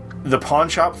 The pawn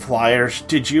shop flyers,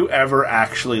 did you ever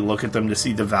actually look at them to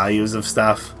see the values of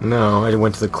stuff? No, I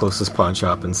went to the closest pawn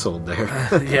shop and sold there.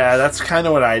 Yeah, that's kind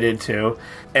of what I did too.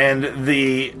 And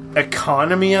the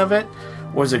economy of it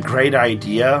was a great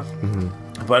idea.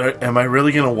 But am I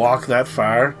really going to walk that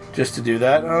far just to do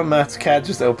that? Oh, Matt's cat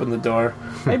just opened the door.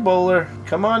 Hey, Bowler,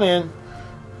 come on in.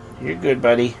 You're good,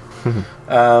 buddy.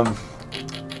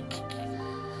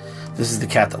 This is the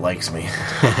cat that likes me.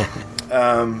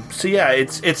 So yeah,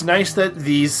 it's nice that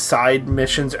these side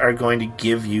missions are going to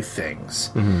give you things.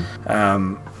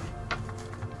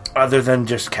 other than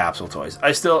just capsule toys.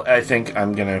 I think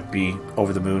I'm gonna be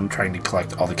over the moon trying to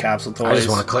collect all the capsule toys. I just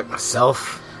want to collect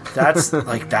myself. That's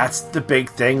the big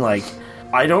thing. Like,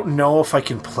 I don't know if I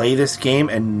can play this game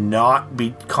and not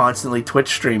be constantly Twitch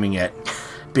streaming it,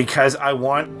 because I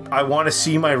want to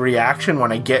see my reaction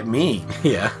when I get me.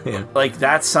 Yeah. Like,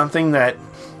 that's something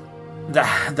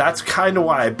that's kind of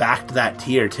why I backed that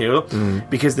tier too,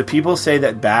 because the people say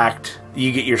that backed,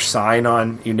 you get your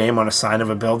name on a sign of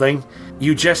a building.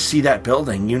 You just see that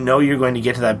building. You know you're going to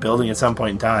get to that building at some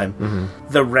point in time. Mm-hmm.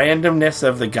 The randomness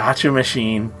of the gacha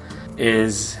machine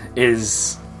is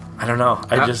I don't know.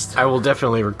 I will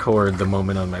definitely record the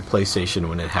moment on my PlayStation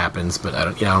when it happens, but I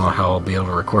don't know how I'll be able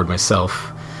to record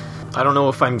myself. I don't know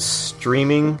if I'm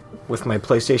streaming with my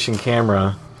PlayStation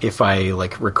camera, if I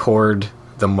record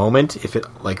the moment, if it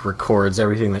records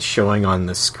everything that's showing on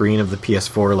the screen of the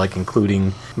PS4,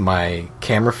 including my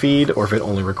camera feed, or if it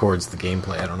only records the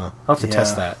gameplay. I don't know. I'll have to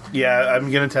test that. Yeah,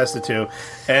 I'm gonna test it too.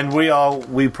 And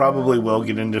we probably will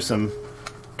get into some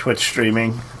Twitch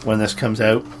streaming when this comes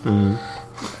out.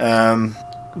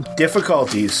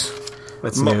 Difficulties.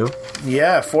 That's new.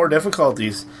 Yeah, 4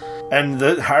 difficulties. And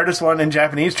the hardest one in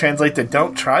Japanese translates to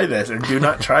 "don't try this" or "do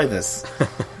not try this."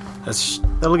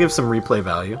 That'll give some replay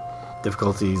value.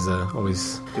 Difficulties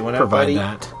always provide buddy?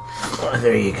 That. Oh,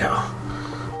 there you go.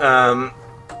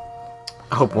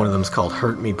 I hope one of them's called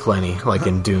 "Hurt Me Plenty," like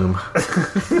in Doom.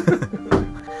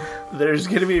 There's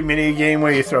going to be a mini game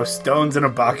where you throw stones in a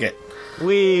bucket.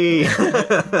 Wee!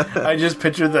 I just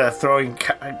picture the throwing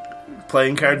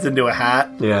playing cards into a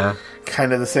hat. Yeah.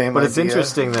 Kind of the same But idea. It's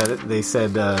interesting that they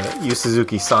said Yu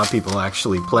Suzuki saw people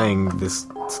actually playing this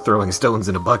throwing stones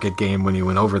in a bucket game when he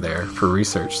went over there for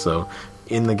research, so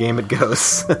in the game it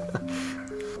goes.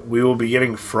 We will be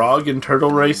getting frog and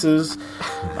turtle races.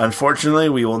 Unfortunately,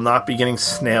 we will not be getting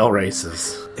snail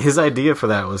races. His idea for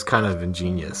that was kind of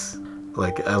ingenious.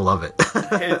 I love it.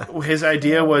 His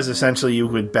idea was essentially you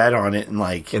would bet on it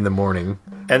and in the morning.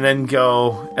 And then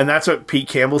go, and that's what Pete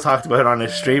Campbell talked about on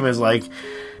his stream, is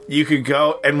you could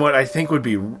go, and what I think would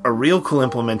be a real cool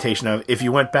implementation of, if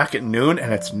you went back at noon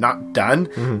and it's not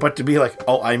done, but to be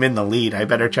oh, I'm in the lead, I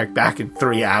better check back in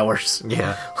 3 hours.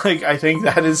 Yeah. I think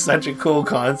that is such a cool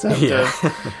concept. Yeah.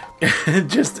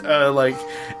 Just,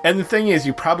 and the thing is,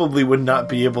 you probably would not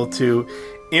be able to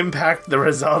impact the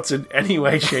results in any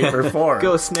way, shape, or form.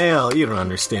 Go snail, you don't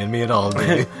understand me at all, do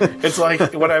you? It's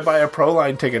like when I buy a Pro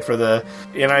Line ticket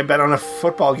and I bet on a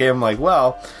football game,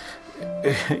 well,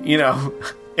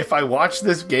 if I watch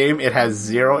this game, it has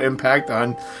zero impact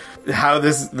on how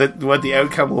what the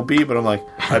outcome will be, but I'm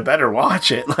I better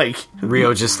watch it.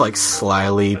 Rio just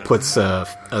slyly puts a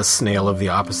snail of the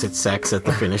opposite sex at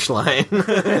the finish line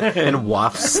and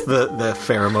wafts the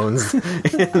pheromones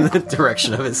in the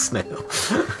direction of his snail.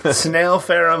 Snail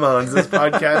pheromones. This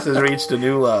podcast has reached a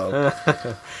new low.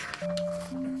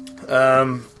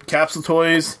 Capsule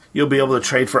toys, you'll be able to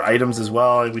trade for items as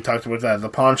well. We talked about that at the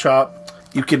pawn shop.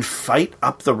 You can fight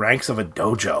up the ranks of a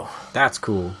dojo. That's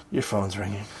cool. Your phone's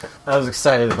ringing. I was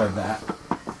excited about that.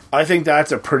 I think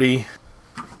that's a pretty...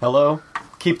 Hello?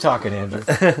 Keep talking, Andrew.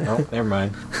 Oh, never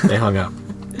mind. They hung up.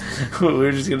 We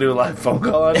were just going to do a live phone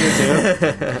call on you, too?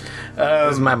 This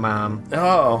is my mom.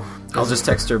 Oh. I'll just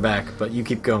text her back, but you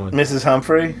keep going. Mrs.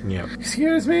 Humphrey? Yep.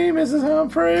 Excuse me, Mrs.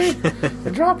 Humphrey.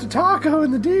 I dropped a taco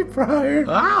in the deep fryer.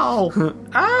 Ow!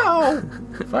 Ow!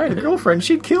 If I had a girlfriend,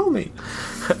 she'd kill me.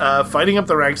 Fighting up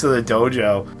the ranks of the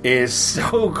dojo is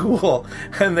so cool.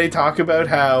 And they talk about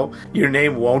how your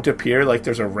name won't appear,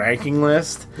 there's a ranking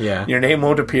list. Yeah. Your name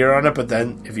won't appear on it, but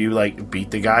then if you,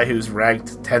 beat the guy who's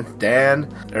ranked 10th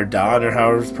Dan, or Don, or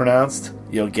however it's pronounced,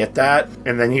 you'll get that,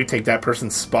 and then you take that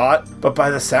person's spot. But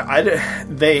by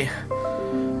the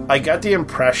I got the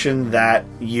impression that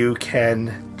you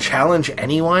can challenge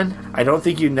anyone. I don't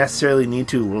think you necessarily need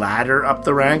to ladder up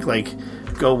the rank,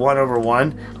 go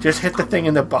 1-over-1. Just hit the thing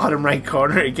in the bottom right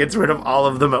corner. It gets rid of all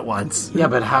of them at once. Yeah,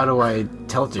 but how do I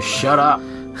tell it to shut up?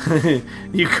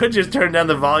 You could just turn down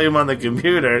the volume on the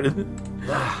computer.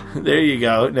 There you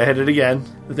go. Now hit it again.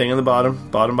 The thing on the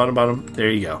bottom. Bottom. There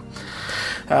you go.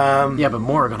 Yeah, but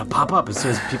more are going to pop up as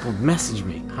soon as people message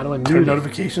me. How do I turn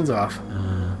notifications off?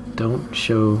 Don't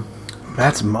show...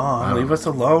 Matt's mom. Leave us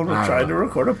alone. We're trying to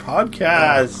record a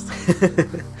podcast.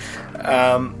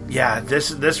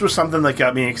 This was something that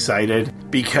got me excited,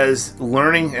 because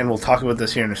learning, and we'll talk about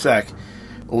this here in a sec,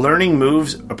 learning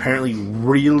moves apparently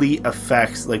really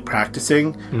affects,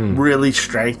 practicing, really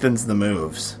strengthens the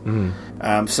moves.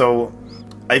 So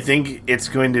I think it's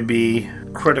going to be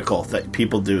critical that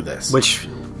people do this. Which,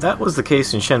 that was the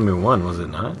case in Shenmue 1, was it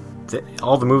not?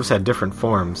 all the moves had different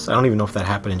forms. I don't even know if that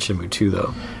happened in Shenmue 2,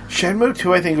 though. Shenmue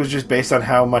 2, I think, was just based on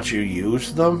how much you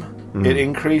used them. It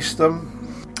increased them.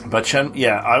 But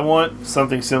I want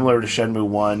something similar to Shenmue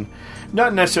 1.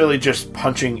 Not necessarily just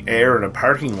punching air in a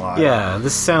parking lot. Yeah,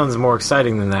 this sounds more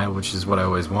exciting than that, which is what I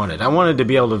always wanted. I wanted to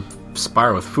be able to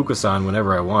spar with Fukusan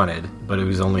whenever I wanted, but it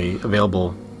was only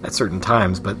available at certain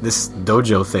times. But this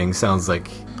dojo thing sounds like,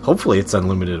 hopefully it's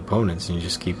unlimited opponents, and you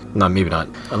just keep, maybe not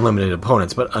unlimited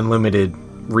opponents, but unlimited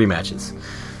rematches.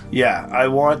 Yeah, I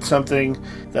want something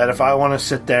that if I want to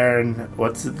sit there and,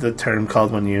 what's the term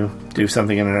called when you do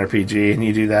something in an RPG and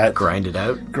you do that? Grind it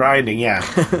out? Grinding, yeah.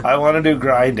 I want to do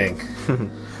grinding.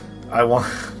 I want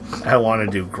to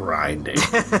do grinding.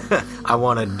 I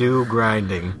want to do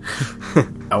grinding.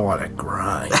 I want to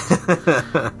grind.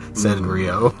 Said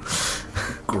Rio.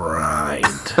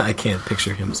 Grind. I can't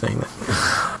picture him saying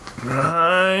that.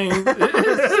 Grind.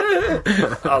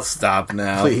 I'll stop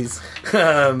now. Please.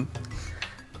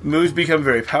 Moves become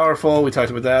very powerful. We talked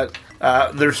about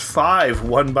that. There's 5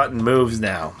 one-button moves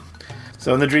now.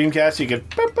 So in the Dreamcast, you could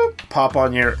boop, boop, pop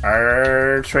on your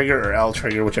R trigger or L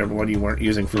trigger, whichever one you weren't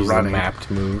using for running. A mapped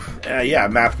move.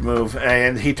 Mapped move.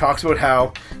 And he talks about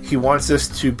how he wants this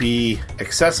to be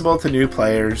accessible to new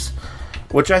players,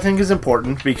 which I think is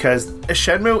important because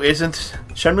Shenmue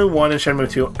 1 and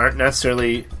Shenmue 2 aren't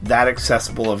necessarily that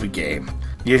accessible of a game.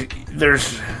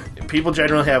 People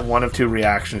generally have one of two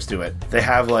reactions to it. They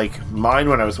have, like, mine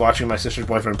when I was watching my sister's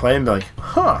boyfriend play and be like,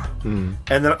 huh. And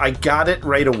then I got it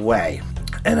right away.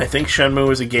 And I think Shenmue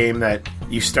is a game that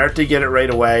you start to get it right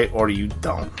away or you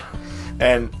don't.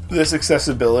 And this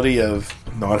accessibility of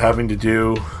not having to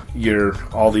do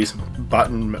all these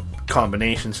button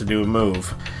combinations to do a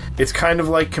move, it's kind of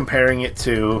like comparing it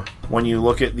to when you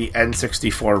look at the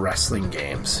N64 wrestling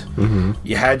games.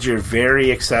 You had your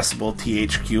very accessible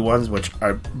THQ ones, which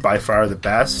are by far the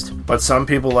best, but some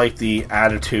people like the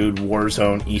Attitude,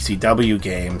 Warzone, ECW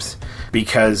games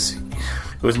because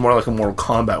it was more like a Mortal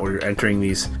Kombat where you're entering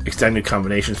these extended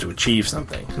combinations to achieve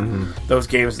something. Those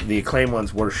games, the Acclaim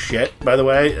ones, were shit, by the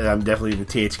way. I'm definitely in the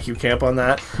THQ camp on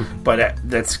that, but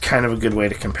that's kind of a good way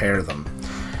to compare them.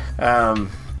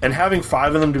 And having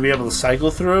 5 of them to be able to cycle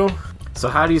through... So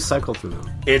how do you cycle through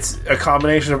them? It's a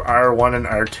combination of R1 and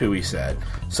R2, he said.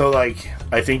 So, like,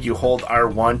 I think you hold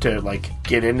R1 to, like,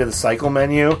 get into the cycle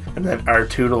menu, and then R2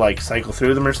 to, like, cycle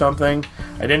through them or something.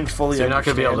 I didn't fully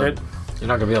understand it. You're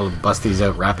not going to be able to bust these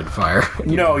out rapid fire.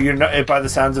 No, you're not. By the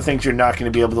sounds of things, you're not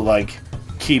going to be able to, like,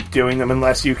 keep doing them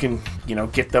unless you can,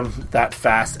 get them that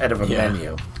fast out of a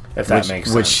menu, if that makes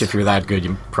sense. Which, if you're that good,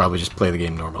 you probably just play the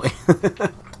game normally.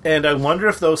 And I wonder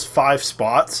if those 5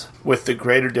 spots, with the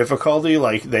greater difficulty,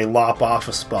 like, they lop off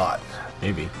a spot.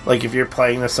 Maybe. Like, if you're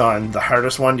playing this on the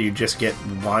hardest one, do you just get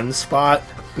 1 spot?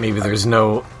 Maybe there's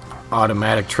no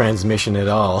automatic transmission at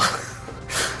all.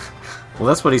 Well,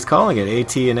 that's what he's calling it,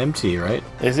 AT and MT, right?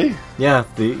 Is he? Yeah,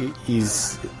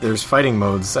 there's fighting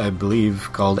modes, I believe,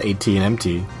 called AT and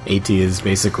MT. AT is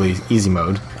basically easy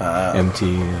mode.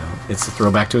 MT, it's a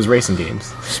throwback to his racing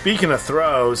games. Speaking of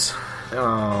throws...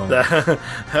 Oh. That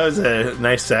was a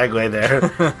nice segue there.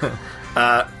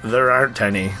 There aren't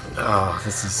any. Oh,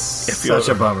 this is such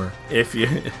a bummer. If you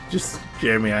just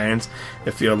Jeremy Irons,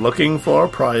 if you're looking for a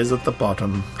prize at the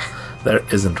bottom, there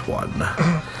isn't one.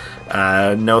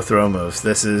 No throw moves.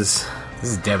 This is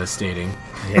devastating.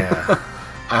 Yeah.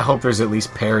 I hope there's at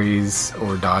least parries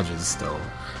or dodges still.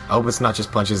 I hope it's not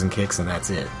just punches and kicks and that's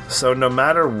it. So no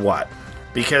matter what,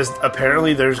 because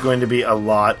apparently there's going to be a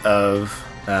lot of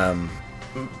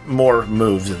more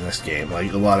moves in this game,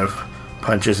 like a lot of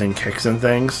punches and kicks and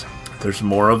things. There's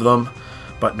more of them,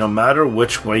 but no matter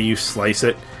which way you slice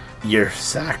it, you're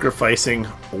sacrificing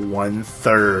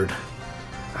 1/3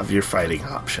 of your fighting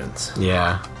options.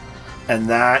 Yeah. And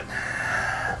that,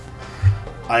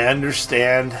 I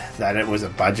understand that it was a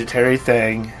budgetary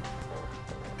thing,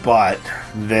 but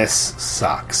this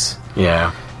sucks.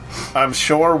 Yeah. I'm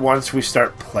sure once we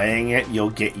start playing it,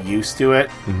 you'll get used to it.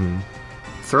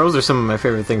 Throws are some of my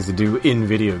favorite things to do in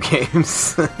video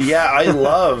games. Yeah, I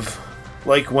love,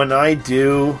 like, when I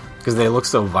do... Because they look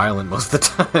so violent most of the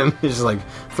time. You're just, like,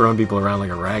 throwing people around like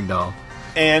a rag doll.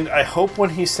 And I hope when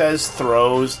he says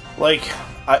throws, like,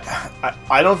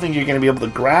 I don't think you're going to be able to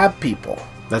grab people.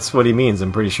 That's what he means,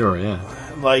 I'm pretty sure, yeah.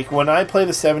 Like, when I play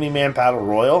the 70-man Battle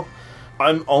Royal,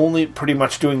 I'm only pretty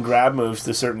much doing grab moves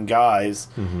to certain guys,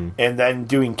 and then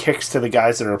doing kicks to the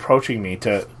guys that are approaching me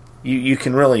to... You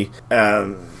can really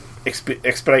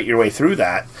expedite your way through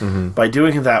that by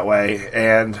doing it that way.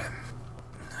 And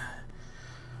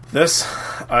this,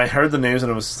 I heard the news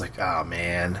and I was just like, oh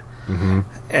man.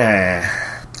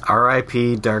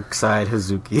 R.I.P. Darkside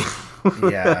Hazuki.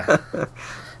 Yeah.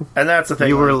 And that's the thing.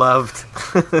 You were loved.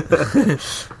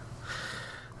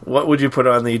 What would you put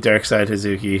on the Dark Side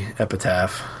Hazuki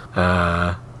epitaph?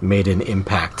 Made an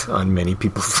impact on many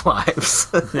people's lives.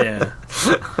 Yeah.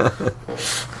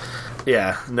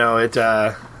 Yeah, no,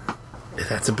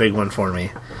 that's a big one for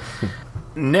me.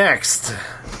 Next,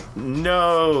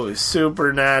 no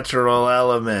supernatural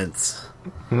elements.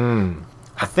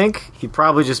 I think he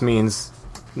probably just means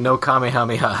no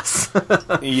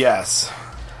Kamehamehas. Yes.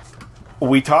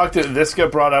 We talked, this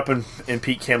got brought up in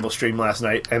Pete Campbell's stream last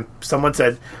night, and someone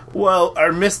said, well,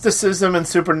 are mysticism and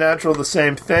supernatural the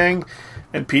same thing?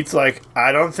 And Pete's like,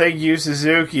 I don't think Yu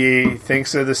Suzuki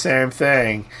thinks they're the same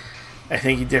thing. I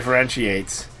think he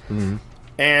differentiates. Mm-hmm.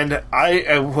 And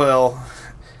I will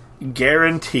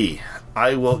guarantee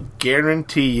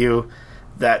you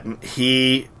that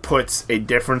he puts a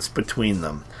difference between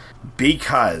them.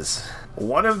 Because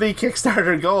one of the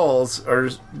Kickstarter goals or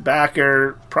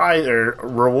backer prize or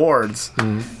rewards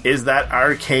is that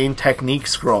arcane technique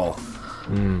scroll.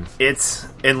 It's,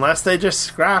 unless they just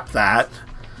scrap that,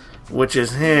 which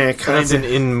is kind That's of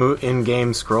an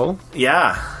in-game scroll?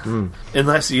 yeah.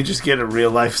 Unless you just get a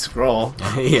real life scroll.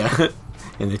 Yeah.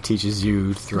 And it teaches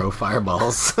you to throw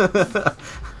fireballs.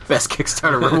 Best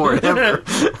Kickstarter reward ever.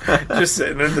 Just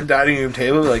sitting at the dining room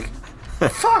table like,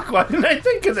 fuck, why didn't I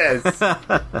think of this?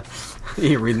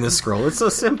 You're reading the scroll. It's so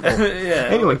simple. Yeah.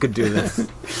 Anyone could do this.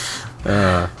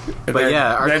 But then,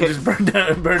 yeah, then just burn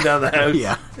down the house.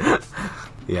 Yeah.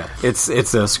 Yeah, it's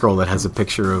a scroll that has a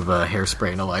picture of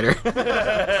hairspray and a lighter.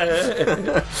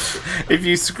 If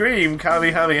you scream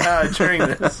Kamehameha during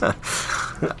this.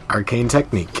 Arcane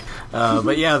technique.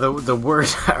 But yeah, the word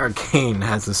arcane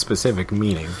has a specific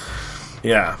meaning.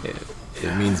 Yeah.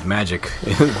 It means magic,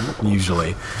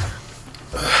 usually.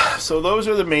 So those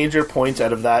are the major points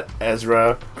out of that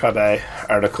Ezra Krabe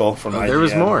article from IGN. There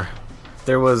was more.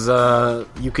 There was,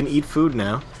 you can eat food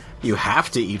now. You have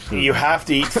to eat food. You have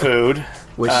to eat food.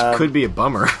 Which could be a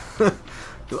bummer.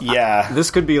 Yeah.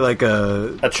 This could be like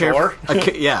a chore?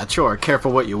 A chore.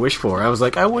 Careful what you wish for. I was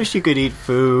like, I wish you could eat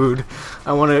food.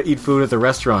 I want to eat food at the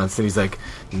restaurants. And he's like,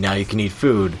 now you can eat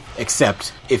food.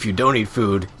 Except if you don't eat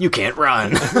food, you can't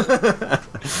run.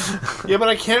 Yeah, but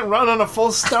I can't run on a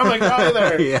full stomach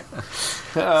either. Yeah.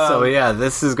 So yeah,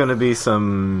 this is going to be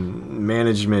some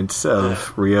management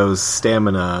of Ryo's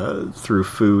stamina through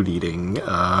food eating.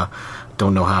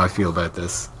 Don't know how I feel about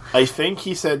this. I think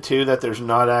he said too that there's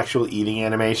not actual eating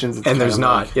animations. It's and there's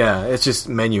not. like, yeah, it's just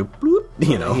menu. Bloop,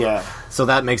 you know. Yeah. So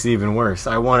that makes it even worse.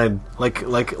 I wanted like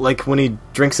when he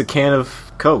drinks a can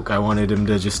of Coke, I wanted him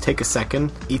to just take a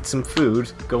second, eat some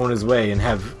food, go on his way, and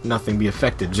have nothing be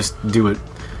affected. Just do it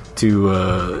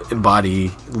to embody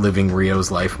living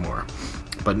Ryo's life more.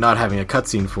 But not having a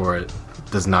cutscene for it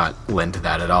does not lend to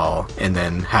that at all. And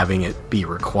then having it be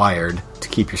required to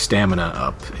keep your stamina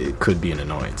up, it could be an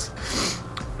annoyance.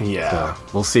 Yeah. So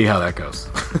we'll see how that goes.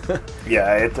 Yeah,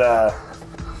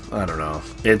 I don't know.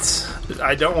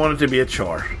 I don't want it to be a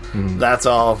chore. That's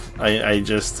all. I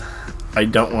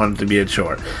don't want it to be a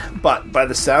chore. But by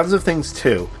the sounds of things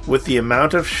too, with the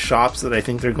amount of shops that I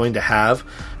think they're going to have,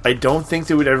 I don't think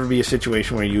there would ever be a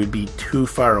situation where you would be too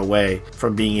far away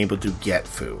from being able to get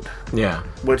food. Yeah.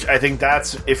 Which I think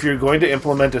if you're going to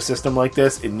implement a system like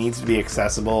this, it needs to be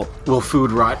accessible. Will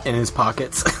food rot in his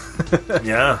pockets?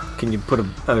 Yeah. Can you put a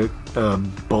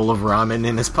bowl of ramen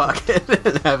in his pocket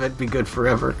and have it be good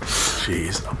forever?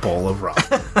 Jeez, a bowl of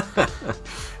ramen.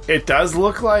 It does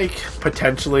look like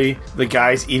potentially the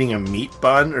guy's eating a meat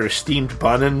bun or a steamed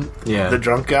bun in the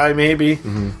drunk guy maybe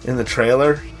in the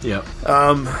trailer. Yep.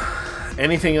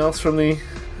 Anything else from the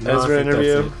Ezra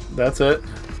interview? That's it.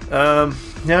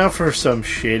 Now for some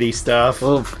shitty stuff.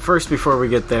 Well, first, before we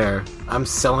get there, I'm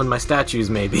selling my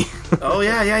statues, maybe. Oh,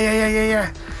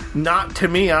 yeah. Not to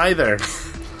me either.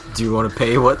 Do you want to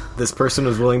pay what this person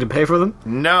was willing to pay for them?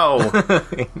 No.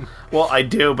 Well, I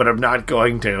do, but I'm not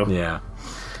going to.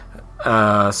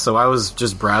 Yeah. So I was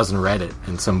just browsing Reddit,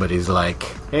 and somebody's like,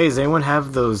 hey, does anyone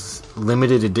have those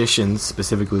limited editions,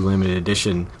 specifically limited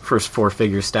edition, first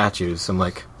 4-figure statues? I'm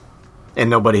like, and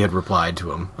nobody had replied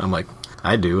to him. I'm like,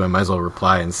 I do. I might as well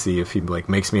reply and see if he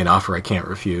makes me an offer I can't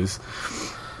refuse.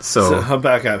 So I'll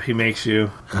back up. He makes you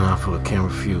an offer I can't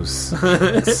refuse.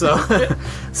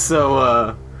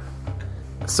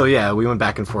 So yeah, we went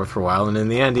back and forth for a while, and in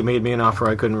the end, he made me an offer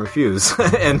I couldn't refuse.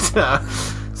 And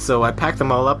so I packed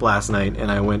them all up last night, and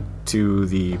I went to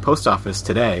the post office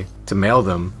today to mail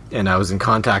them, and I was in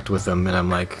contact with them, and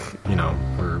I'm like,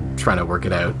 we're trying to work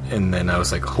it out. And then I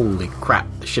was like, holy crap,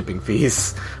 the shipping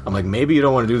fees. I'm like, maybe you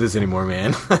don't want to do this anymore,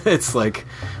 man. It's like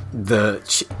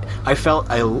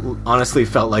I honestly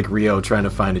felt like Rio trying to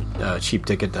find a cheap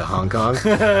ticket to Hong Kong,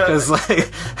 because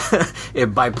like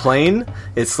by plane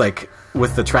it's like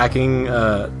with the tracking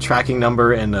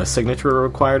number and a signature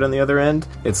required on the other end,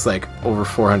 it's like over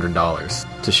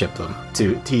 $400 to ship them.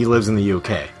 He lives in the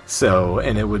UK, so,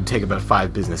 and it would take about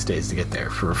 5 business days to get there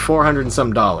for $400 and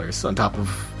some on top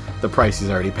of the price he's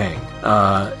already paying.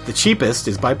 The cheapest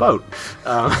is by boat,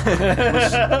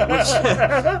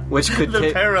 which could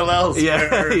the parallels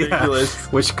are ridiculous.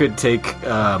 Which could take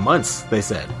months, they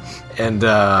said. And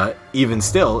even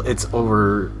still, it's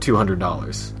over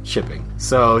 $200 shipping.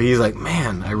 So he's like,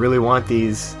 man, I really want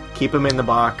these. Keep them in the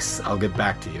box. I'll get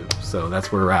back to you. So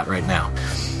that's where we're at right now.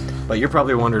 But you're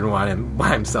probably wondering why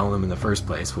I'm selling them in the first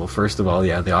place. Well, first of all,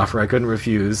 yeah, the offer I couldn't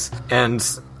refuse. And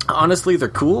honestly, they're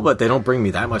cool, but they don't bring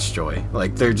me that much joy.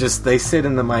 Like, they sit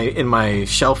in my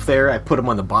shelf there. I put them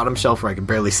on the bottom shelf where I can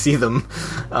barely see them.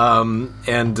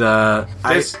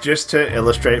 Just to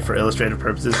illustrate, for illustrative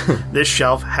purposes, this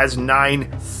shelf has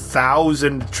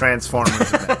 9,000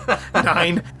 Transformers in it.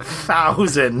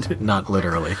 9,000. Not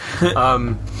literally.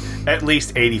 At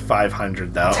least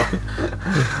 8,500, though.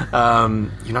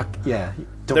 You're not... Yeah.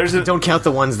 Don't count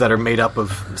the ones that are made up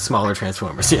of smaller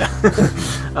Transformers, yeah.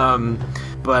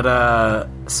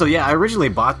 So yeah, I originally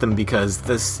bought them because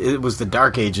it was the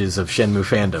dark ages of Shenmue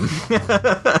fandom.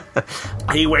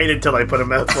 He waited till I put a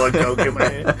mouthful of Coke in my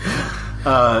hand.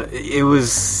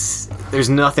 There's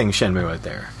nothing Shenmue out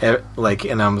there.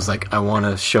 And I was like, I want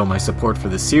to show my support for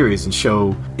this series and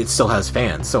show it still has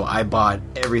fans. So I bought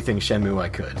everything Shenmue I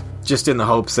could, just in the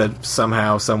hopes that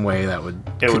somehow, some way, that would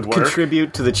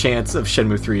contribute to the chance of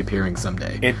Shenmue 3 appearing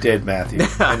someday. It did, Matthew,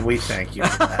 and we thank you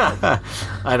for that.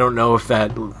 I don't know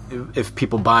if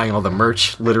people buying all the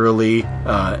merch literally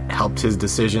helped his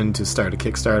decision to start a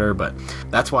Kickstarter, but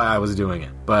that's why I was doing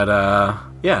it. But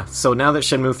yeah, so now that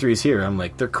Shenmue 3 is here, I'm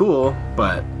like, they're cool,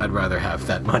 but I'd rather have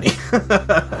that money.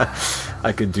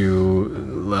 I could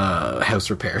do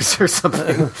house repairs or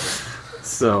something.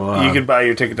 So you could buy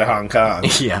your ticket to Hong Kong.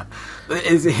 Yeah,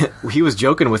 he was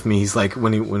joking with me. He's like,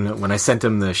 when I sent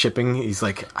him the shipping, he's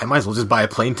like, I might as well just buy a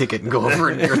plane ticket and go over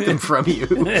and get them from you.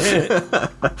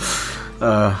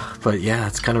 But yeah,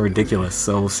 it's kind of ridiculous.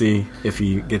 So we'll see if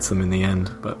he gets them in the end.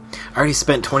 But I already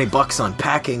spent $20 on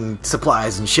packing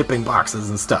supplies and shipping boxes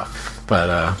and stuff.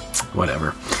 But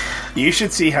whatever. You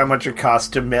should see how much it costs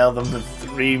to mail them the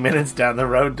 3 minutes down the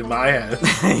road to my house.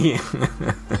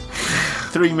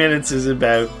 3 minutes is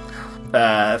about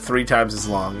 3 times as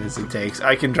long as it takes.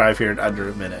 I can drive here in under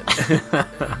a minute.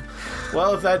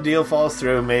 Well, if that deal falls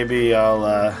through, maybe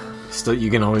I'll...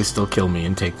 You can always still kill me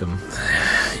and take them.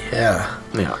 Yeah.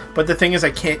 But the thing is,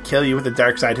 I can't kill you with the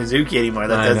Dark Side Hazuki anymore.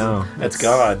 That's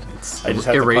gone. I just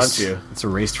have to punch you. It's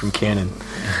erased from canon.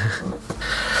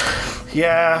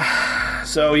 Yeah.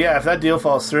 So yeah, if that deal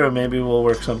falls through, maybe we'll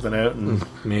work something out. And,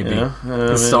 maybe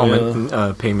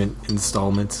payment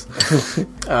installments.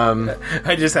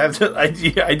 I just have to. I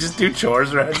just do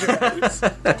chores around your house.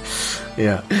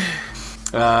 Yeah.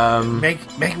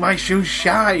 Make my shoes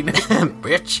shine,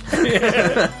 bitch.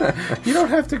 You don't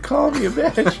have to call me a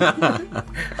bitch.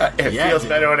 It feels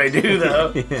better when I do,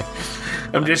 though. Yeah.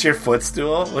 I'm just your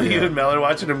footstool when you and Mel are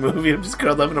watching a movie. I'm just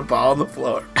curled up in a ball on the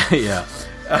floor. Yeah.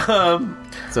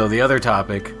 So the other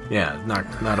topic, not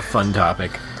a fun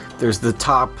topic. There's the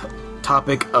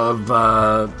topic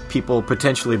of people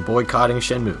potentially boycotting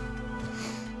Shenmue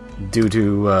due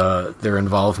to their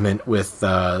involvement with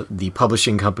the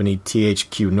publishing company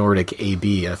THQ Nordic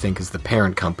AB, I think is the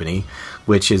parent company,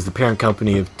 which is the parent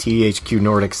company of THQ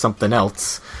Nordic something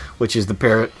else, which is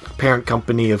the parent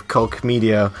company of Koch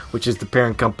Media, which is the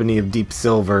parent company of Deep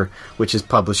Silver, which is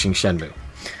publishing Shenmue.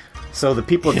 So the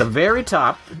people at the very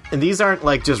top, and these aren't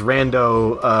like just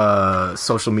rando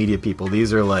social media people.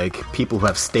 These are like people who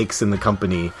have stakes in the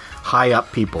company, high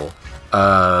up people.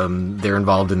 They're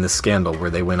involved in this scandal where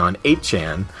they went on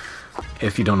 8chan.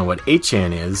 If you don't know what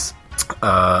 8chan is,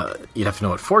 you'd have to know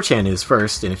what 4chan is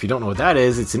first. And if you don't know what that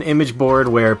is, it's an image board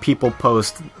where people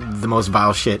post the most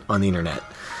vile shit on the internet.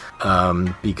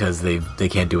 Because they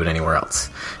can't do it anywhere else.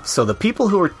 So the people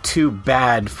who are too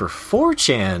bad for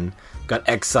 4chan got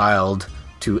exiled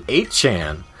to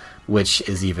 8chan, which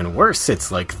is even worse. It's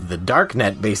like the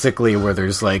darknet, basically, where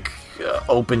there's like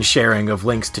open sharing of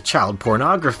links to child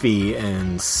pornography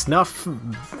and snuff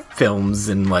films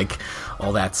and like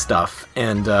all that stuff.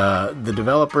 And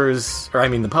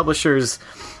the publishers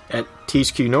at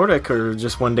THQ Nordic are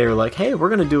just one day like, hey, we're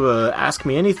going to do a Ask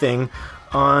Me Anything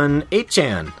on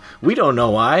 8chan, We don't know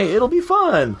why. It'll be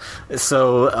fun.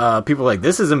 So people are like,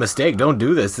 this is a mistake. Don't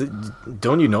do this.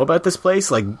 Don't you know about this place?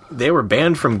 Like, they were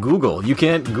banned from Google. You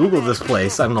can't Google this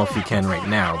place. I don't know if you can right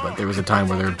now, but there was a time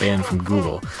where they were banned from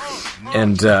Google.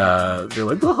 And they're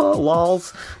like, oh,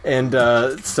 lols. And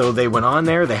so they went on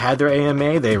there. They had their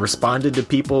AMA. They responded to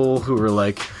people who were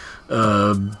like,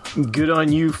 good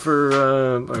on you for,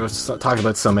 I was talking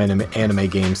about some anime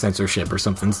game censorship or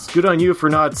something. Good on you for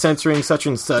not censoring such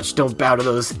and such. Don't bow to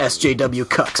those SJW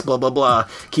cucks, blah, blah, blah.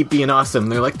 Keep being awesome.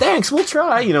 They're like, thanks, we'll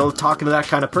try, you know, talking to that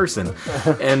kind of person.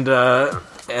 And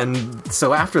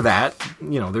so after that,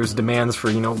 you know, there's demands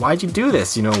for, you know, why'd you do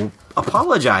this? You know,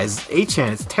 apologize.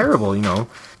 8chan, it's terrible, you know.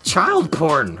 Child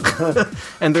porn.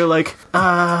 And they're like,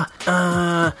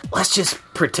 let's just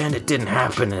pretend it didn't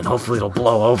happen and hopefully it'll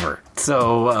blow over.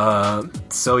 So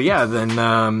yeah,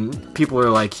 then people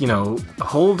are like, you know,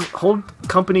 hold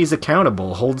companies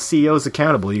accountable, hold CEOs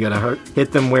accountable. You gotta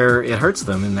hit them where it hurts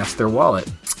them, and that's their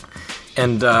wallet.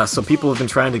 And so people have been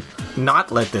trying to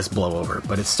not let this blow over,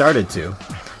 but it started to.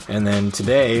 And then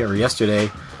today, or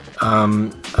yesterday,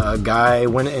 a guy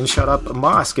went and shut up a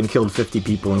mosque and killed 50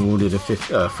 people and wounded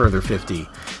a further 50.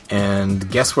 And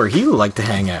guess where he would like to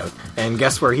hang out? And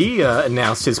guess where he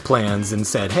announced his plans and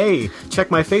said, hey,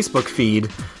 check my Facebook feed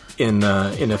in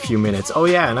a few minutes. Oh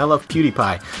yeah, and I love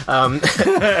PewDiePie.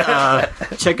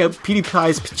 Check out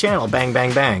PewDiePie's channel, bang,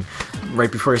 bang, bang,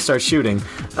 right before he starts shooting.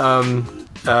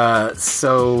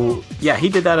 So yeah, he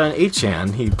did that on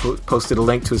 8chan. He posted a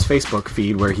link to his Facebook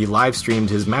feed where he live streamed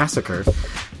his massacre.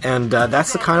 And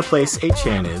that's the kind of place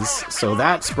 8chan is. So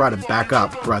that's brought it back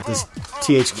up, brought this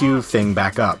THQ thing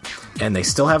back up. And they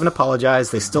still haven't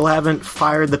apologized. They still haven't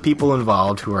fired the people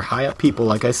involved, who are high up people,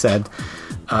 like I said.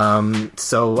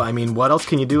 So, I mean, what else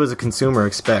can you do as a consumer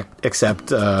except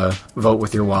vote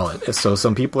with your wallet? So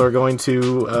some people are going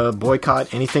to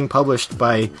boycott anything published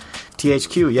by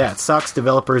THQ. Yeah, it sucks.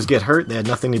 Developers get hurt. They had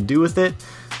nothing to do with it.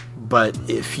 But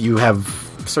if you have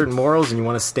certain morals and you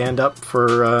want to stand up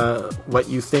for what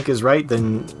you think is right,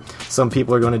 then some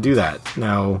people are going to do that.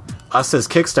 Now, us as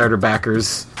Kickstarter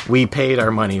backers, we paid our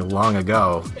money long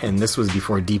ago, and this was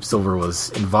before Deep Silver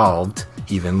was involved,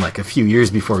 even like a few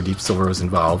years before Deep Silver was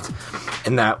involved,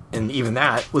 and even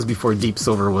that was before Deep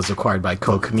Silver was acquired by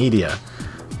Koch Media,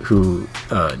 who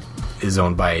is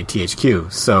owned by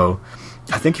THQ. So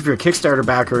I think if you're a Kickstarter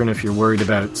backer and if you're worried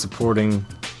about supporting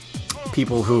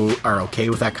people who are okay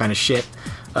with that kind of shit,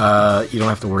 you don't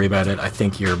have to worry about it. I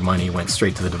think your money went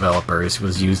straight to the developers,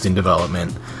 was used in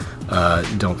development.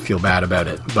 Don't feel bad about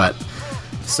it. But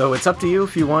so it's up to you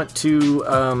if you want to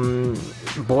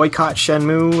boycott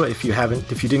Shenmue. If you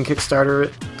didn't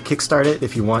kickstart it.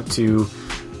 If you want to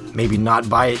maybe not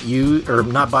buy it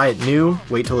new,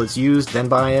 wait till it's used, then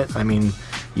buy it. I mean,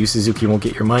 Yu Suzuki won't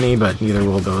get your money, but neither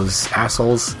will those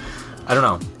assholes. I don't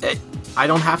know. I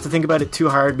don't have to think about it too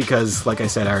hard because, like I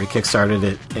said, I already kickstarted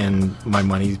it, and my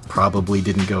money probably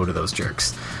didn't go to those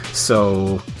jerks.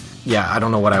 So, yeah, I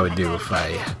don't know what I would do if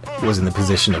I was in the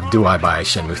position of, do I buy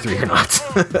Shenmue 3 or not?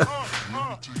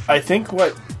 I think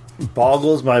what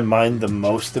boggles my mind the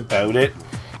most about it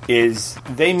is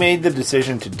they made the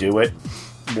decision to do it.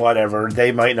 Whatever,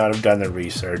 they might not have done the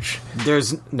research. And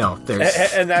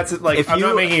that's like, I'm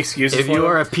not making excuses. If you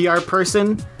are a PR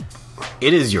person,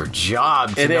 it is your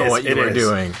job to know what you are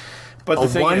doing.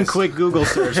 But one quick Google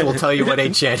search will tell you what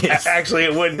 8chan is. Actually,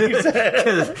 it wouldn't.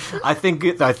 I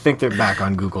think they're back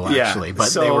on Google, actually,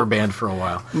 but they were banned for a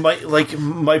while.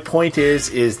 My point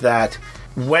is that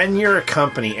when you're a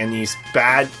company and these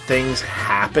bad things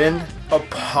happen,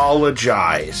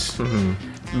 apologize. Mm-hmm.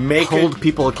 Hold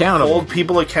people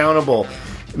accountable.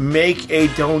 Make a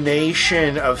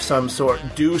donation of some sort.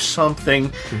 Do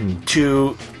something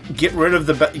to get rid of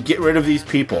these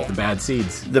people. The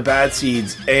bad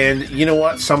seeds. And you know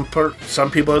what? Some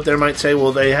people out there might say,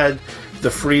 well, they had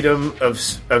the freedom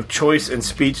of choice and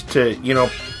speech to, you know,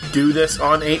 do this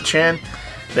on 8chan.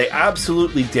 They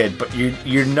absolutely did, but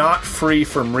you're not free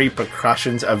from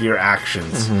repercussions of your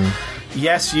actions. Mm-hmm.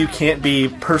 Yes, you can't be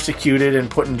persecuted and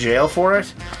put in jail for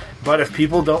it, but if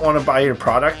people don't want to buy your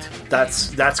product,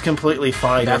 that's completely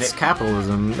fine. That's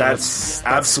capitalism. That's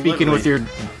speaking with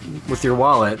your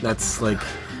wallet. That's the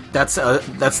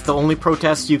only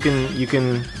protest you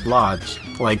can lodge.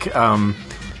 I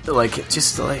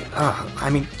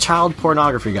mean, child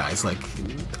pornography guys. Like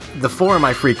the forum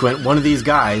I frequent, one of these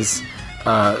guys.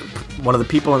 One of the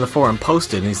people in the forum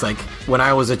posted, and he's like, when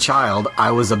I was a child, I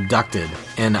was abducted,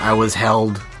 and I was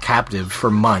held captive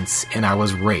for months, and I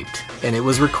was raped. And it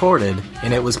was recorded,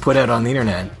 and it was put out on the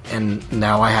internet, and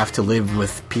now I have to live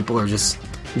with people who are just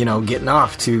getting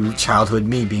off to childhood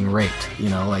me being raped.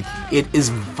 Like, it is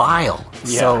vile.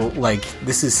 Yeah. So, like,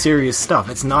 this is serious stuff.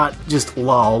 It's not just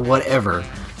lol, whatever.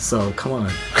 So, come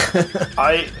on.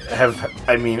 I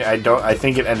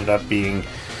think it ended up being...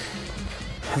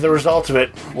 The result of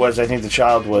it was, I think the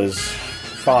child was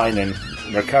fine and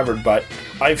recovered, but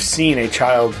I've seen a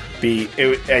child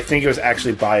I think it was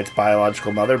actually by its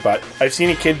biological mother, but I've seen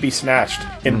a kid be snatched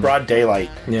in broad daylight.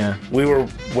 Yeah. We were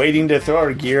waiting to throw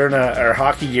our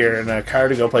hockey gear in a car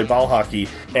to go play ball hockey,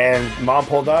 and mom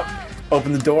pulled up,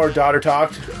 opened the door, daughter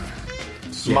talked.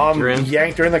 Mom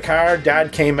yanked her in the car.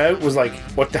 Dad came out, was like,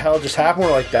 what the hell just happened?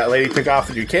 We're like, that lady took off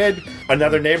with your kid.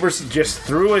 Another neighbor just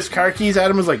threw his car keys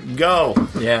at him, was like, go.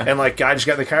 Yeah. And, like, guy just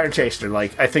got in the car and chased her.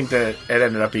 Like, I think that it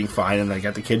ended up being fine, and they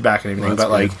got the kid back and everything. Well,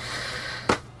 but, good. like,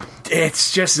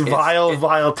 it's just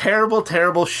vile, terrible,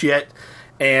 terrible shit.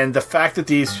 And the fact that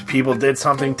these people did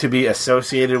something to be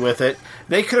associated with it,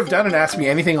 they could have done and asked me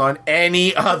anything on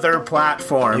any other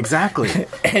platform. Exactly.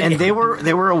 and they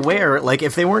were aware, like,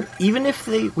 if they weren't, even if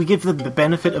we give the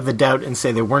benefit of the doubt and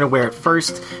say they weren't aware at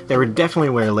first, they were definitely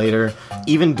aware later,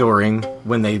 even during,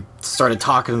 when they started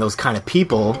talking to those kind of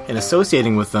people and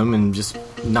associating with them and just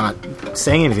not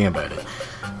saying anything about it.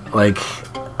 Like,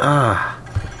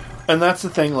 And that's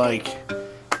the thing, like,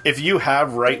 if you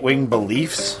have right-wing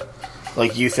beliefs,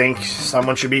 like, you think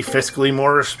someone should be fiscally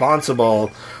more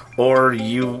responsible, or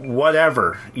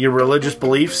whatever, your religious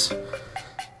beliefs,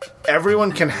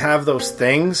 everyone can have those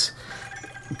things,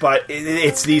 but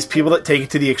it's these people that take it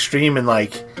to the extreme and,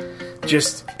 like,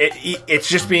 it's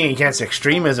just being against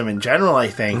extremism in general, I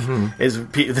think, is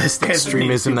the stance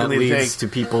extremism that leads to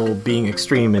people being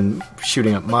extreme and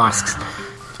shooting up mosques.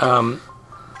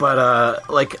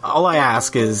 Like, all I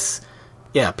ask is...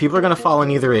 Yeah, people are going to fall on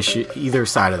either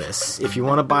side of this. If you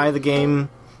want to buy the game,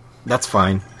 that's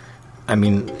fine. I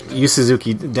mean, Yu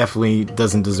Suzuki definitely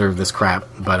doesn't deserve this crap,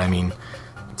 but I mean,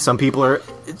 some people are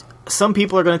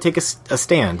going to take a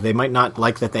stand. They might not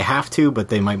like that they have to, but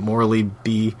they might morally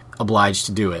be obliged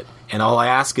to do it. And all I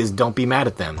ask is don't be mad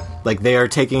at them. Like, they are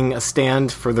taking a stand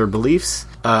for their beliefs.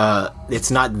 It's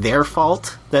not their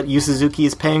fault that Yu Suzuki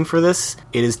is paying for this.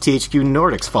 It is THQ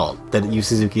Nordic's fault that Yu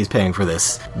Suzuki is paying for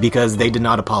this, because they did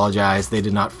not apologize. They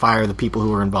did not fire the people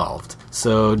who were involved.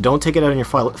 So don't take it out on your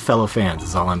fellow fans,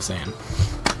 is all I'm saying.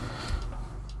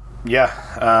 Yeah.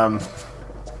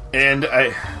 And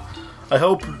I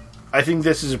think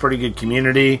this is a pretty good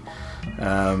community.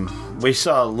 We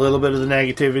saw a little bit of the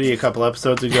negativity a couple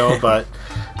episodes ago, but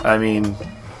I mean,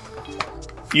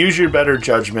 use your better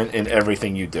judgment in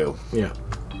everything you do. Yeah.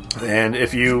 And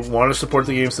if you want to support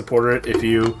the game, support it. If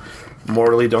you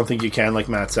morally don't think you can, like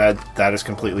Matt said, that is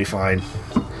completely fine.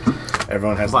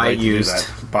 Everyone has buy the right it to used.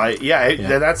 do that.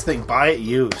 Yeah, that's the thing. Buy it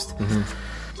used.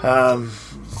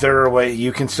 There are ways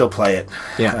you can still play it.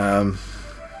 Yeah.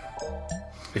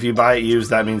 If you buy it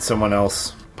used, that means someone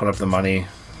else put up the money.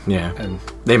 Yeah, And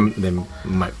they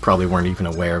probably weren't even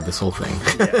aware of this whole thing.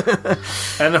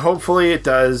 and hopefully it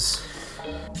does.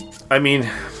 I mean,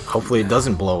 Hopefully it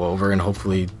doesn't blow over, and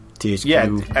hopefully THQ...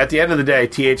 yeah, at the end of the day,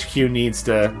 THQ needs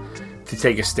to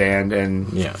take a stand, and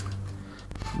Yeah.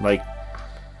 like,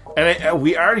 and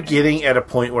we are getting at a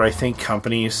point where I think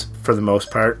companies, for the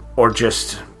most part, or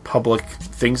just public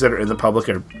things that are in the public,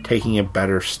 are taking a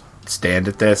better stand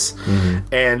at this.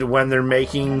 And when they're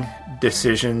making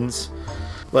decisions,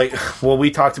 like, well, we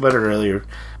talked about it earlier.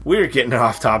 We were getting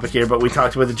off topic here, but we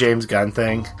talked about the James Gunn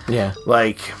thing. Yeah.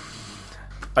 Like,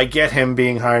 I get him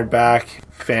being hired back.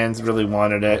 Fans really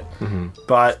wanted it.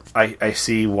 But I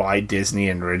see why Disney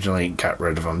originally got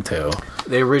rid of him, too.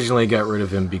 They originally got rid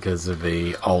of him because of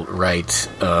a alt-right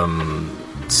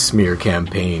smear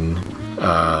campaign.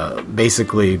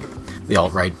 Basically, the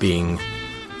alt-right being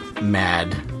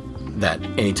mad that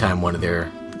anytime one of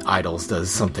their idols does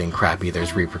something crappy,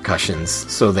 there's repercussions.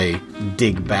 So they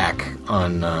dig back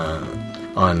on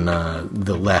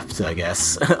the left, I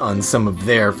guess, on some of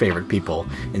their favorite people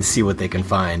and see what they can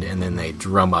find, and then they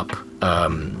drum up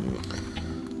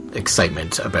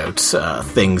excitement about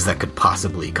things that could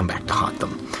possibly come back to haunt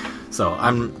them. So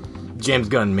James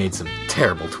Gunn made some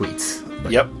terrible tweets.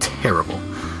 Like, Yep. terrible.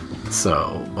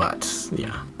 So, but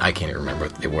yeah, I can't even remember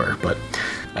what they were, but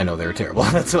I know they were terrible.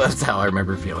 That's how I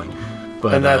remember feeling.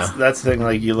 But, And that's the thing.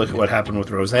 Like, you look at what happened with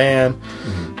Roseanne.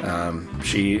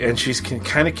 She's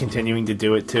kind of continuing to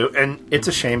do it too, and it's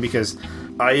a shame because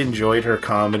I enjoyed her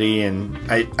comedy, and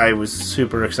I was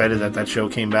super excited that show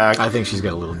came back. I think she's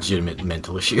got a legitimate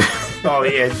mental issue. Oh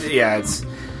yeah,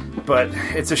 but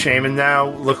it's a shame. And now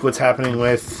look what's happening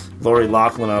with Lori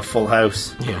Loughlin of Full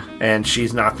House. Yeah. And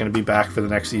she's not going to be back for the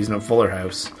next season of Fuller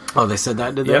House. Oh, they said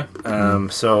that, did they?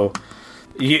 Yep. So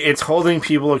It's holding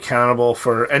people accountable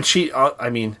for, and she, I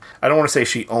mean, I don't want to say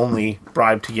she only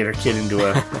bribed to get her kid into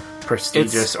a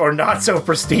prestigious or not so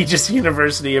prestigious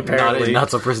university, apparently.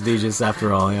 Not so prestigious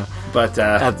after all, yeah. But,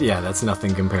 that's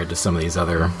nothing compared to some of these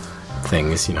other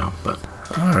things, but.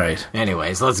 All right.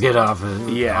 Anyways, let's get off of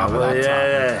that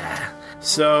topic.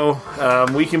 So,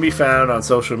 we can be found on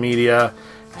social media,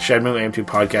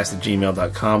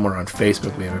 shenmueam2podcast@gmail.com. We're on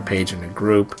Facebook. We have a page and a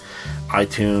group.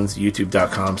 iTunes,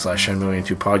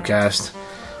 youtube.com/shenmueam2podcast.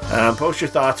 Post your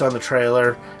thoughts on the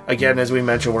trailer. Again, as we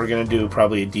mentioned, we're going to do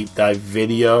probably a deep dive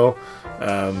video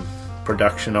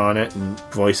production on it and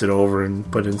voice it over and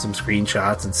put in some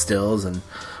screenshots and stills and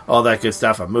all that good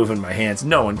stuff. I'm moving my hands.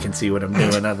 No one can see what I'm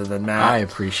doing other than Matt. I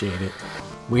appreciate it.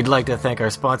 We'd like to thank our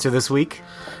sponsor this week,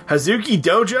 Hazuki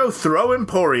Dojo Throw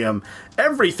Emporium.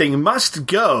 Everything must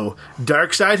go.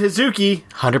 Darkside Hazuki.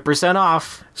 100%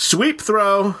 off. Sweep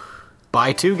Throw.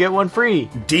 Buy 2, get 1 free.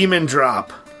 Demon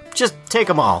Drop. Just take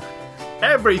them all.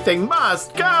 Everything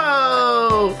must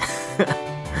go!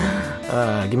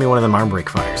 Give me one of them arm break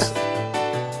fires.